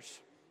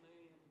snares.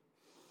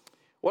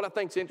 What I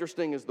think is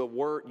interesting is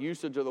the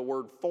usage of the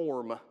word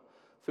form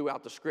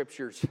throughout the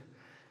Scriptures.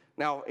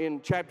 Now,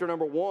 in chapter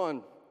number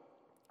 1,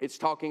 it's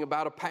talking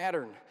about a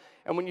pattern.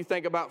 And when you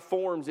think about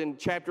forms in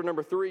chapter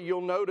number 3, you'll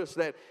notice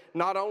that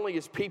not only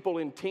is people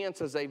intense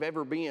as they've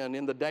ever been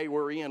in the day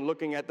we're in,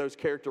 looking at those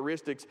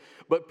characteristics,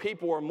 but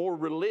people are more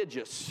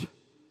religious.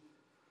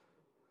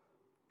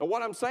 And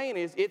what I'm saying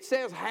is, it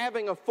says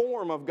having a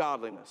form of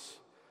godliness.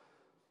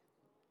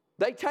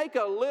 They take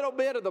a little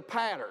bit of the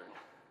pattern,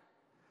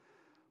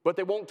 but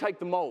they won't take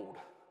the mold.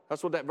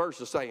 That's what that verse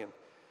is saying.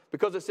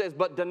 Because it says,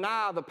 but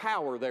deny the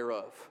power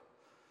thereof.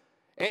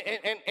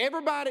 And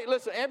everybody,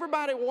 listen,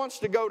 everybody wants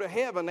to go to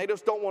heaven. They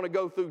just don't want to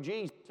go through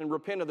Jesus and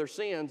repent of their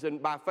sins and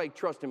by faith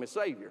trust Him as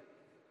Savior.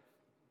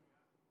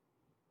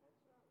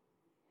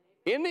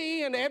 In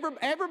the end,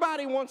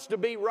 everybody wants to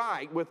be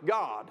right with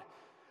God,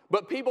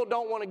 but people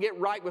don't want to get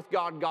right with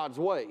God God's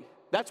way.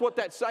 That's what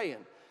that's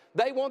saying.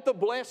 They want the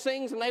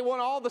blessings and they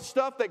want all the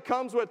stuff that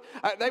comes with,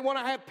 they want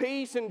to have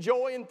peace and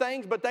joy and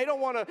things, but they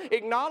don't want to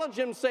acknowledge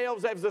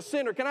themselves as a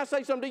sinner. Can I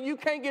say something? You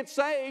can't get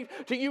saved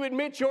till you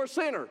admit you're a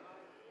sinner.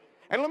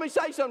 And let me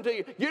say something to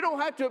you. You don't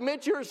have to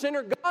admit you're a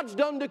sinner. God's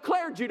done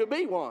declared you to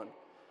be one.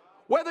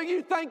 Whether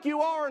you think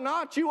you are or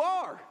not, you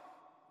are.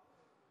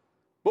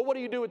 But what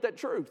do you do with that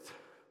truth?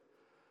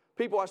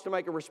 People have to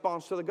make a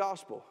response to the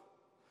gospel.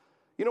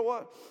 You know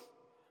what?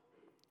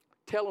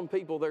 Telling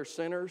people they're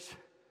sinners,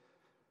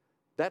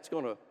 that's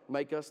going to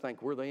make us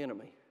think we're the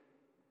enemy.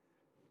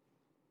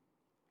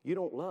 You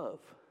don't love.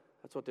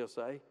 That's what they'll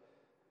say.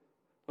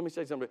 Let me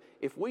say something.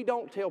 If we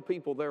don't tell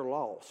people they're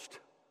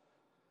lost,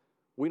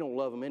 we don't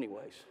love them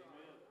anyways.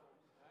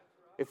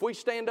 If we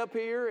stand up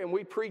here and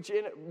we preach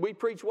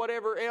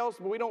whatever else,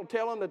 but we don't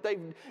tell them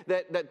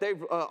that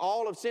they've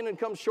all have sinned and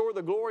come short of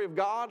the glory of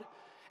God,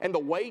 and the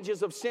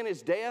wages of sin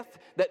is death,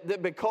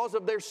 that because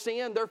of their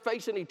sin they're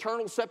facing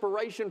eternal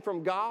separation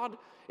from God.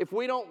 If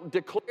we don't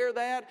declare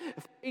that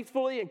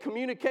faithfully and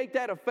communicate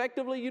that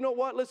effectively, you know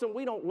what? Listen,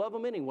 we don't love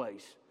them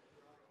anyways.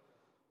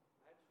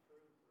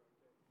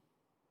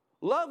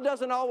 Love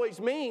doesn't always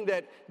mean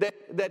that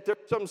there's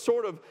some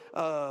sort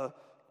of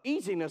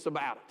easiness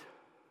about it.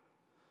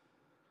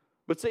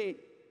 But see,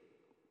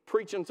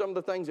 preaching some of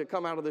the things that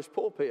come out of this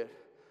pulpit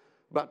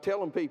about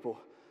telling people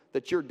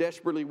that you're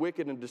desperately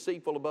wicked and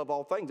deceitful above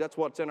all things, that's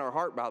what's in our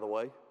heart, by the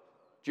way.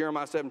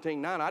 Jeremiah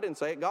 17:9, I didn't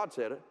say it, God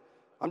said it.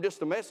 I'm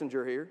just a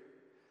messenger here.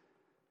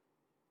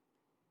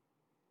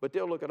 But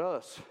they'll look at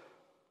us and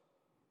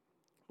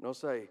they'll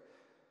say,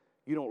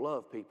 you don't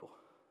love people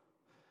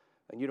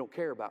and you don't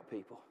care about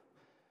people.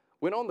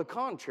 When on the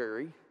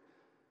contrary,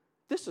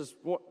 this is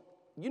what,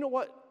 you know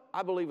what?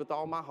 I believe with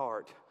all my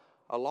heart,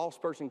 a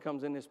lost person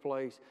comes in this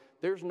place,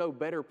 there's no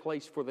better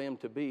place for them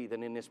to be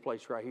than in this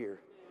place right here.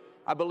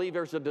 I believe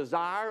there's a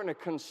desire and a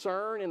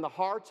concern in the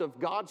hearts of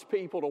God's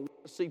people to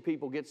see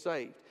people get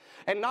saved.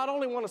 And not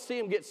only want to see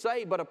them get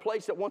saved, but a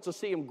place that wants to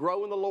see them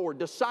grow in the Lord,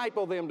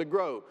 disciple them to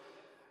grow.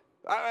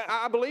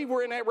 I believe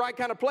we're in that right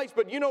kind of place,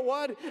 but you know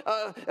what?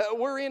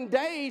 We're in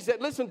days that,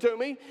 listen to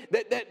me,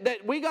 that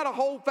we got to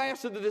hold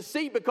fast to the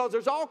deceit, because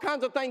there's all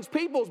kinds of things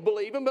people's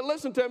believing, but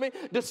listen to me,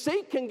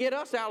 deceit can get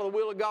us out of the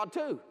will of God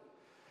too.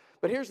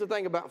 But here's the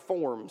thing about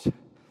forms.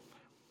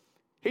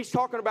 He's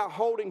talking about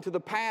holding to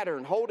the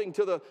pattern, holding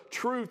to the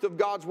truth of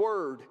God's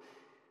Word.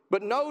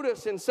 But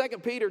notice in 2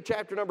 Peter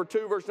chapter number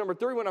 2, verse number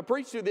 3, when I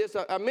preached through this,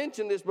 I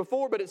mentioned this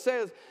before, but it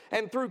says,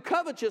 and through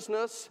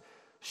covetousness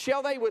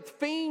shall they with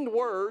feigned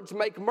words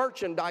make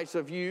merchandise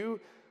of you,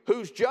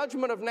 whose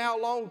judgment of now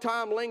long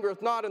time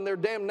lingereth not, and their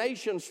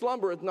damnation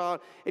slumbereth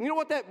not. And you know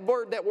what that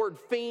word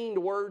feigned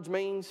words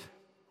means?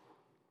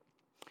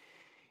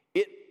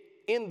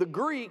 In the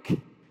Greek,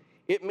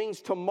 it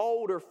means to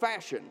mold or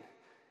fashion.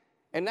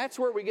 And that's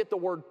where we get the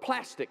word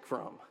plastic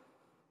from.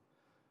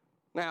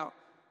 Now,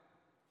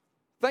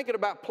 thinking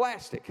about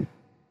plastic,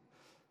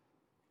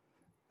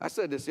 I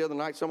said this the other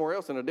night somewhere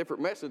else in a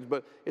different message,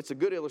 but it's a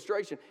good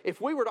illustration.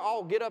 If we were to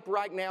all get up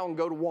right now and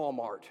go to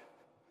Walmart,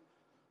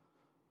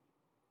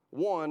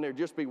 one, there'd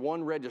just be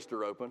one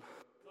register open.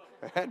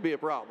 That'd be a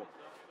problem.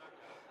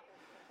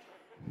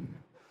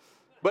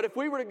 But if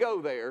we were to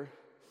go there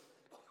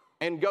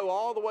and go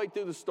all the way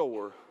through the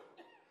store,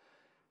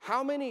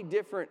 how many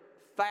different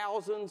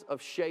thousands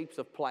of shapes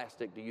of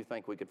plastic do you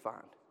think we could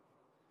find?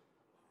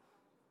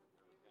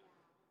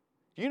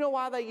 Do you know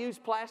why they use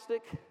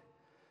plastic?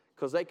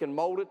 Because they can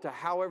mold it to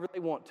however they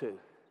want to.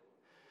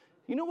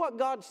 You know what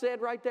God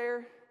said right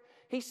there?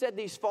 He said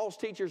these false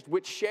teachers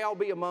which shall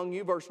be among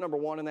you, verse number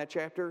 1 in that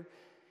chapter.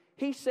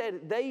 He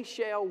said they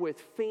shall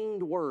with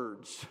feigned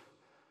words.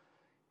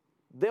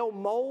 They'll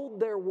mold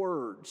their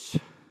words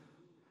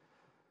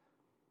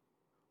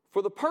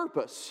for the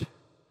purpose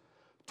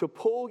to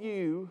pull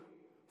you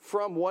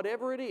from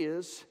whatever it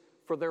is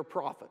for their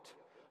profit.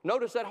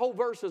 Notice that whole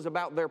verse is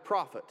about their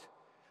profit.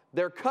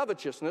 Their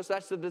covetousness,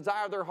 that's the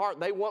desire of their heart.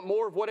 They want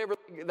more of whatever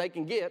they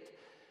can get.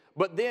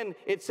 But then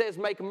it says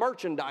make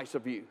merchandise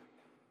of you.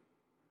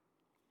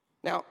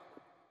 Now,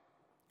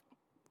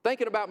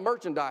 thinking about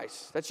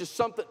merchandise, that's just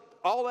something,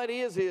 all that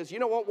is, you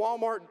know what,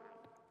 Walmart,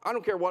 I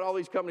don't care what all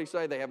these companies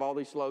say, they have all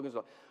these slogans.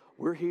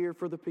 We're here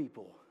for the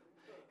people,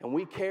 and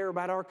we care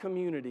about our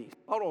community.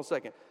 Hold on a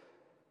second.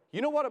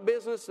 You know what a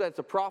business that's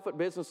a profit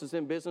business is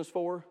in business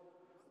for?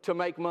 To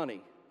make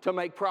money, to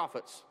make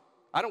profits.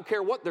 I don't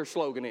care what their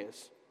slogan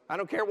is. I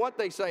don't care what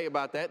they say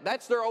about that.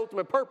 That's their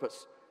ultimate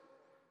purpose.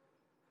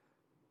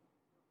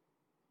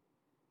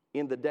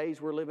 In the days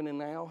we're living in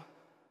now,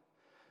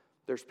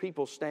 there's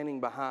people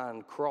standing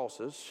behind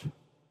crosses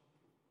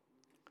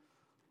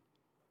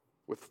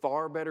with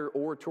far better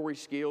oratory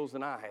skills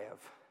than I have.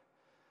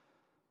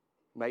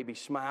 Maybe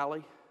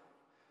Smiley.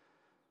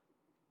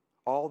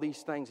 All these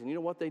things. And you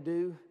know what they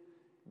do?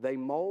 They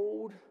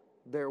mold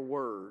their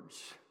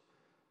words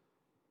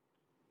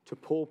to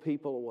pull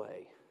people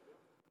away.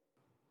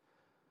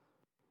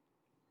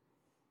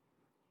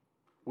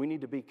 We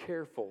need to be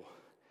careful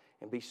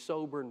and be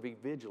sober and be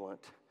vigilant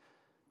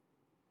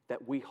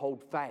that we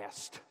hold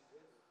fast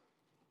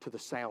to the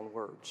sound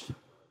words.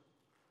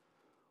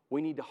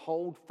 We need to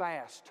hold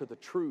fast to the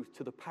truth,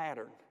 to the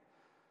pattern.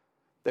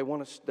 They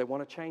want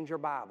to change our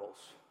Bibles.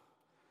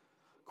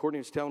 Courtney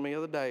was telling me the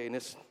other day, and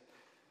this,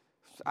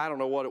 I don't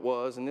know what it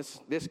was, and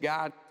this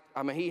guy,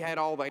 I mean, he had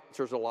all the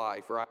answers of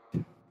life, right?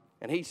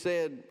 And he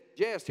said,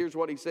 Jess, here's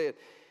what he said.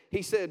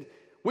 He said,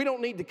 we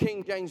don't need the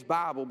King James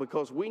Bible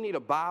because we need a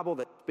Bible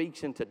that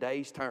speaks in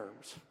today's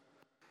terms.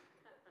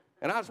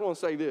 And I just want to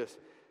say this.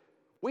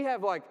 We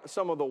have like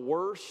some of the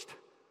worst,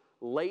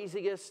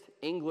 laziest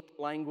English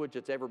language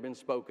that's ever been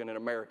spoken in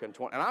America. And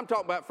I'm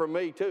talking about from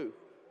me too.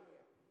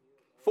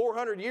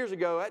 400 years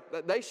ago,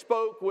 they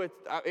spoke with,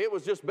 it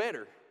was just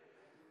better.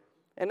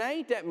 And there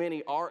ain't that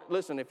many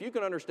listen, if you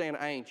can understand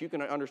ain't, you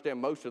can understand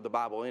most of the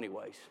Bible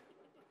anyways.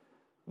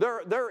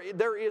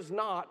 There is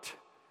not,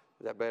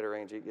 is that better,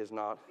 Angie? Is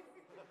not.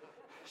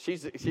 She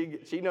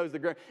knows the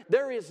grammar.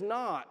 There is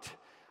not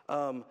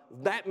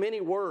that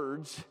many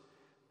words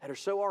that are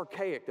so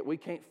archaic that we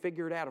can't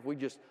figure it out if we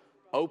just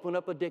open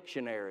up a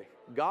dictionary.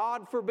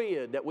 God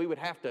forbid that we would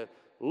have to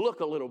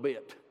look a little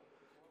bit.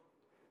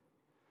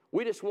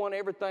 We just want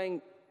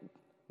everything.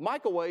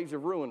 Microwaves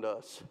have ruined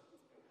us.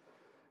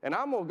 And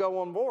I'm going to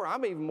go on more.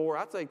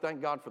 I'd say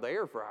thank God for the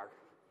air fryer.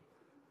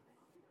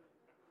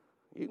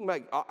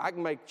 I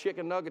can make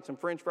chicken nuggets and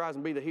french fries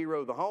and be the hero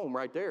of the home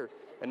right there.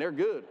 And they're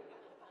good.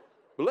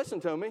 But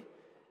listen to me.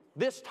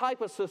 This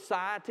type of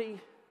society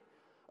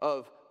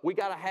of we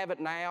got to have it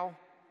now,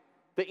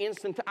 the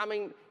instant,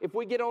 if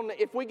we get on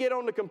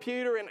the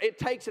computer and it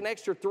takes an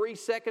extra 3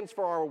 seconds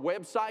for our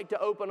website to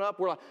open up,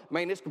 we're like,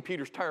 man, this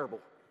computer's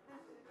terrible.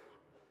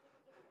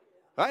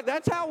 Right?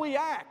 That's how we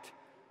act.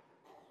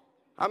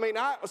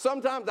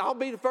 Sometimes I'll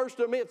be the first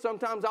to admit,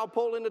 sometimes I'll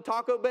pull into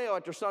Taco Bell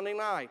after Sunday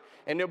night,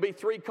 and there'll be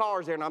 3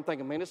 cars there, and I'm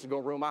thinking, man, this is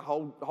going to ruin my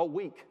whole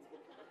week.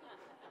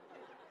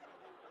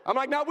 I'm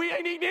like, no, we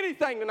ain't eating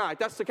anything tonight.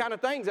 That's the kind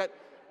of things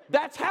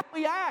that's how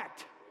we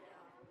act.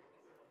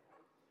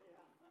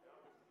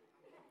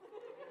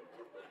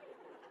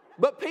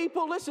 But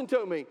people, listen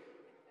to me.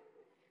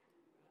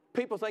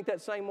 People think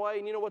that same way,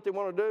 and you know what they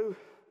want to do?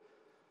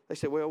 They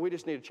say, well, we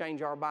just need to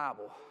change our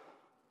Bible.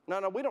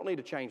 No, we don't need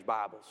to change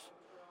Bibles.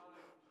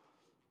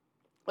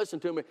 Listen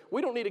to me.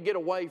 We don't need to get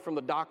away from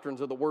the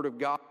doctrines of the Word of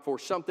God for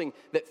something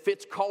that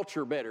fits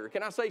culture better.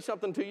 Can I say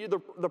something to you?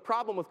 The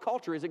problem with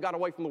culture is it got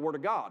away from the Word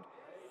of God.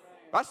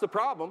 That's the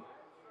problem.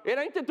 It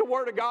ain't that the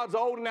Word of God's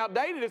old and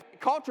outdated. It's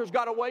culture's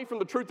got away from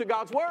the truth of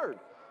God's Word.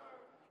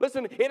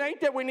 Listen, it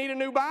ain't that we need a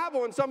new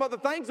Bible and some other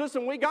things.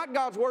 Listen, we got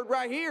God's Word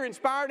right here,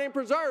 inspired and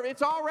preserved.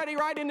 It's already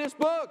right in this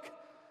book.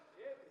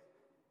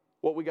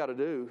 What we got to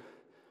do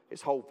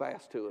is hold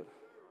fast to it.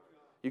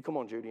 You come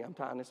on, Judy. I'm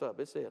tying this up.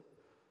 It's it.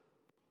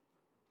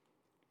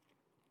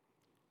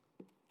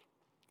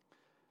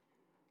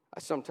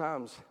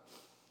 Sometimes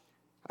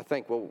I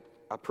think, well,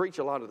 I preach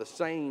a lot of the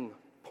same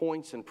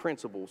points and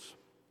principles.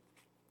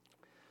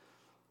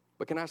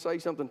 But can I say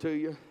something to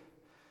you?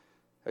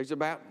 There's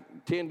about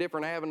 10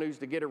 different avenues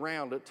to get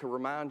around it to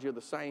remind you of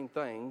the same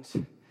things.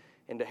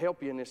 And to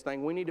help you in this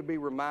thing, we need to be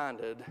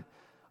reminded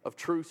of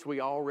truths we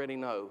already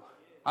know.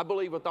 I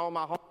believe with all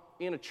my heart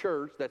in a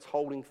church that's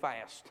holding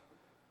fast.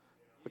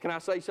 But can I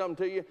say something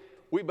to you?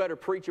 We better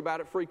preach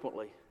about it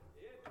frequently.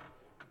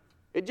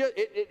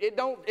 It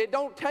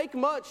don't take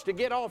much to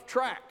get off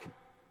track.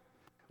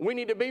 We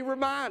need to be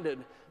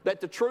reminded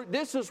that the truth,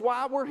 this is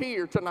why we're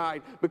here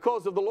tonight,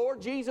 because of the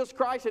Lord Jesus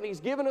Christ, and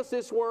He's given us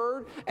this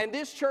Word, and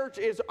this church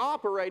is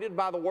operated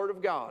by the Word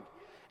of God.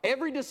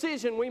 Every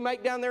decision we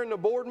make down there in the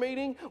board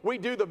meeting, we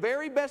do the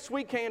very best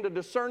we can to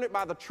discern it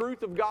by the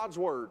truth of God's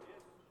Word.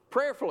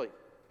 Prayerfully.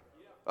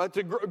 It's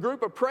a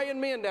group of praying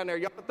men down there.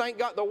 Y'all thank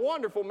God, they're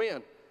wonderful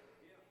men.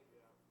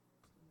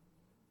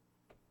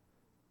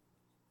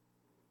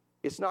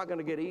 It's not going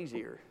to get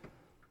easier.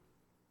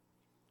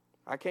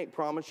 I can't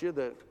promise you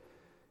that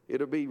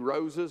it'll be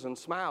roses and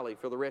smiley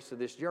for the rest of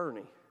this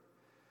journey.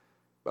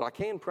 But I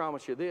can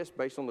promise you this,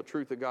 based on the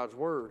truth of God's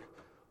Word,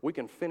 we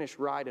can finish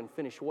right and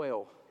finish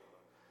well.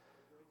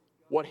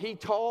 What He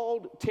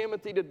told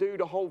Timothy to do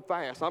to hold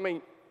fast, I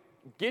mean,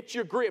 get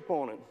your grip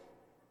on it.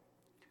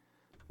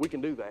 We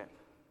can do that.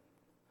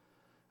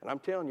 And I'm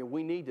telling you,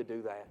 we need to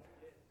do that.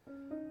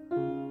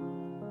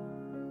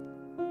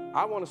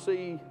 I want to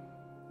see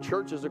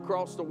churches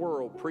across the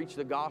world preach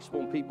the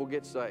gospel and people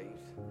get saved.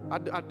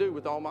 I do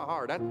with all my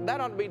heart.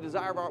 That ought to be the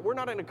desire of our heart. We're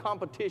not in a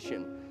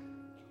competition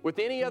with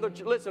any other.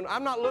 Listen,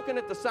 I'm not looking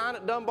at the sign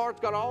at Dunbar.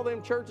 It's got all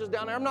them churches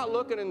down there. I'm not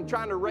looking and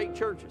trying to rate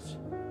churches.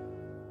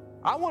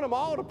 I want them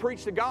all to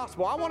preach the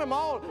gospel. I want them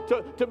all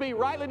to be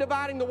rightly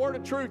dividing the word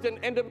of truth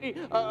and to be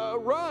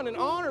run and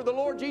honor the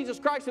Lord Jesus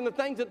Christ in the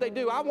things that they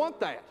do. I want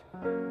that.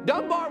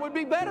 Dunbar would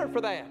be better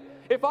for that.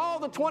 If all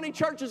the 20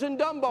 churches in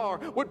Dunbar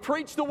would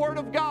preach the Word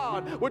of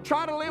God, would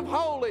try to live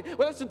holy,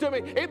 well, listen to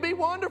me, it'd be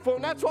wonderful,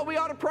 and that's what we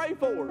ought to pray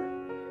for.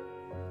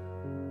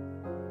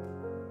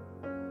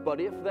 But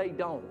if they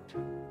don't,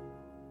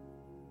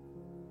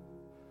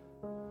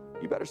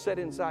 you better set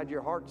inside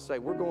your heart to say,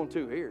 we're going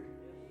to here.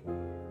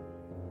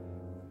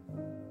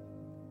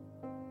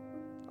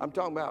 I'm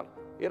talking about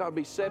it ought to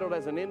be settled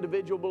as an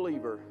individual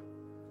believer.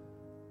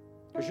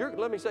 Because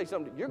let me say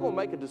something, you're going to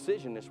make a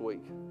decision this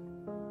week.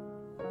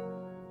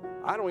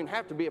 I don't even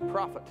have to be a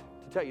prophet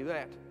to tell you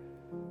that.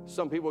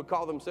 Some people would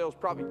call themselves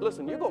prophets.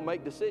 Listen, you're going to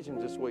make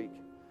decisions this week.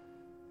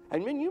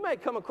 And then you may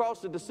come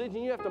across a decision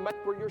you have to make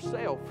for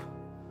yourself.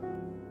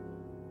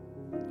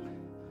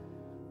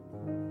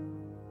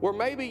 Where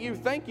maybe you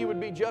think you would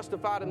be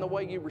justified in the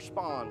way you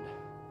respond.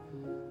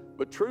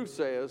 But truth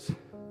says,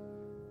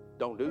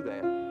 don't do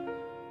that.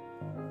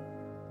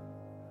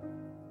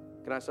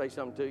 Can I say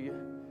something to you?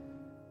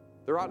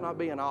 There ought not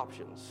be an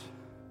options.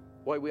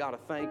 The way we ought to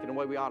think and the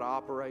way we ought to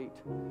operate.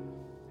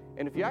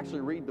 And if you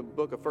actually read the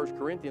book of 1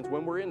 Corinthians,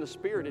 when we're in the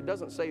Spirit, it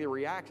doesn't say He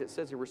reacts, it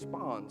says He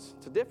responds.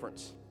 It's a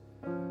difference.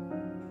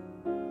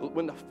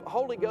 When the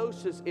Holy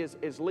Ghost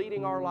is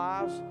leading our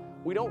lives,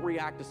 we don't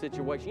react to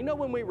situations. You know,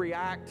 when we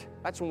react,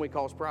 that's when we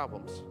cause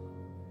problems.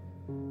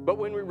 But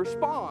when we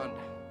respond,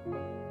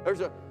 there's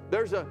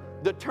a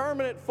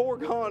determinate,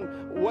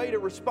 foregone way to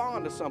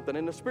respond to something,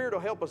 and the Spirit will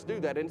help us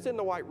do that, and it's in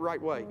the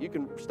right way. You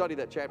can study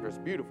that chapter. It's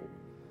beautiful.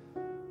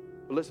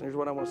 But listen, here's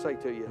what I want to say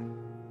to you.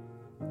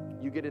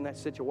 You get in that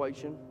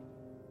situation,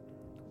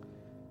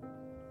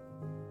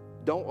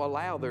 don't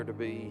allow there to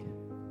be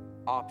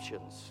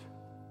options.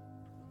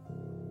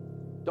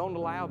 Don't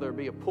allow there to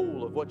be a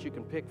pool of what you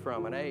can pick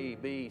from, an A,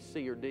 B,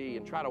 C, or D,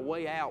 and try to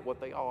weigh out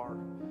what they are.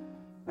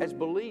 As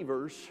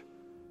believers,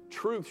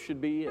 truth should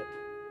be it.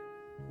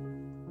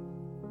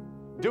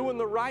 Doing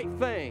the right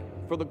thing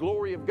for the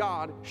glory of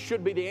God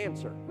should be the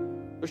answer.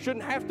 There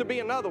shouldn't have to be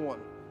another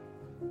one.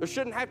 There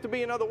shouldn't have to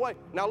be another way.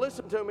 Now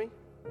listen to me.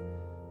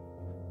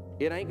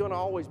 It ain't going to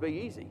always be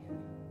easy.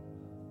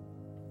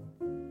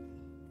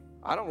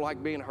 I don't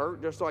like being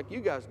hurt just like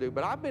you guys do,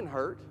 but I've been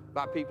hurt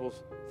by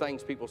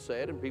things people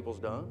said and people's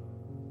done.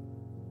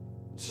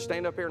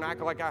 Stand up here and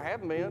act like I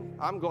haven't been.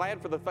 I'm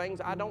glad for the things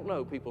I don't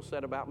know people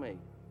said about me.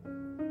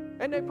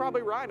 And they're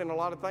probably right in a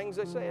lot of things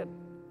they said.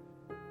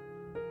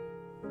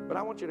 But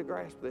I want you to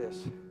grasp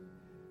this.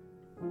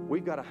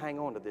 We've got to hang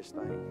on to this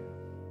thing.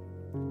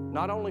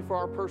 Not only for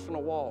our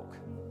personal walk,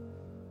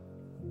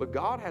 but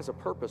God has a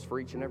purpose for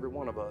each and every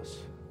one of us.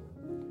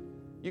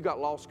 You got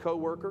lost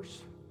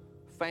co-workers,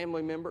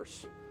 family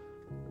members,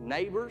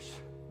 neighbors,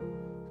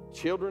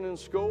 children in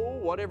school,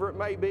 whatever it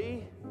may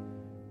be.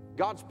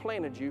 God's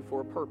planted you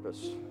for a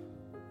purpose.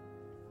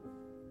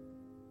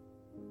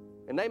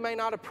 And they may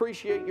not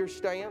appreciate your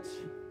stance.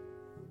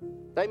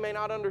 They may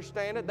not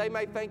understand it. They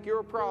may think you're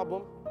a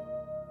problem.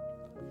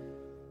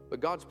 But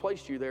God's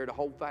placed you there to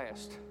hold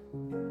fast.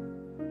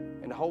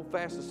 And to hold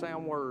fast to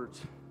sound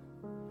words.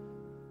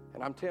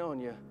 And I'm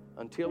telling you,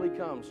 until He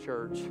comes,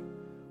 church,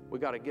 we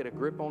got to get a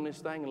grip on this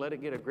thing and let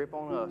it get a grip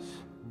on us,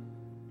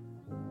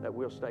 that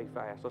we'll stay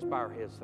fast. Let's bow our heads.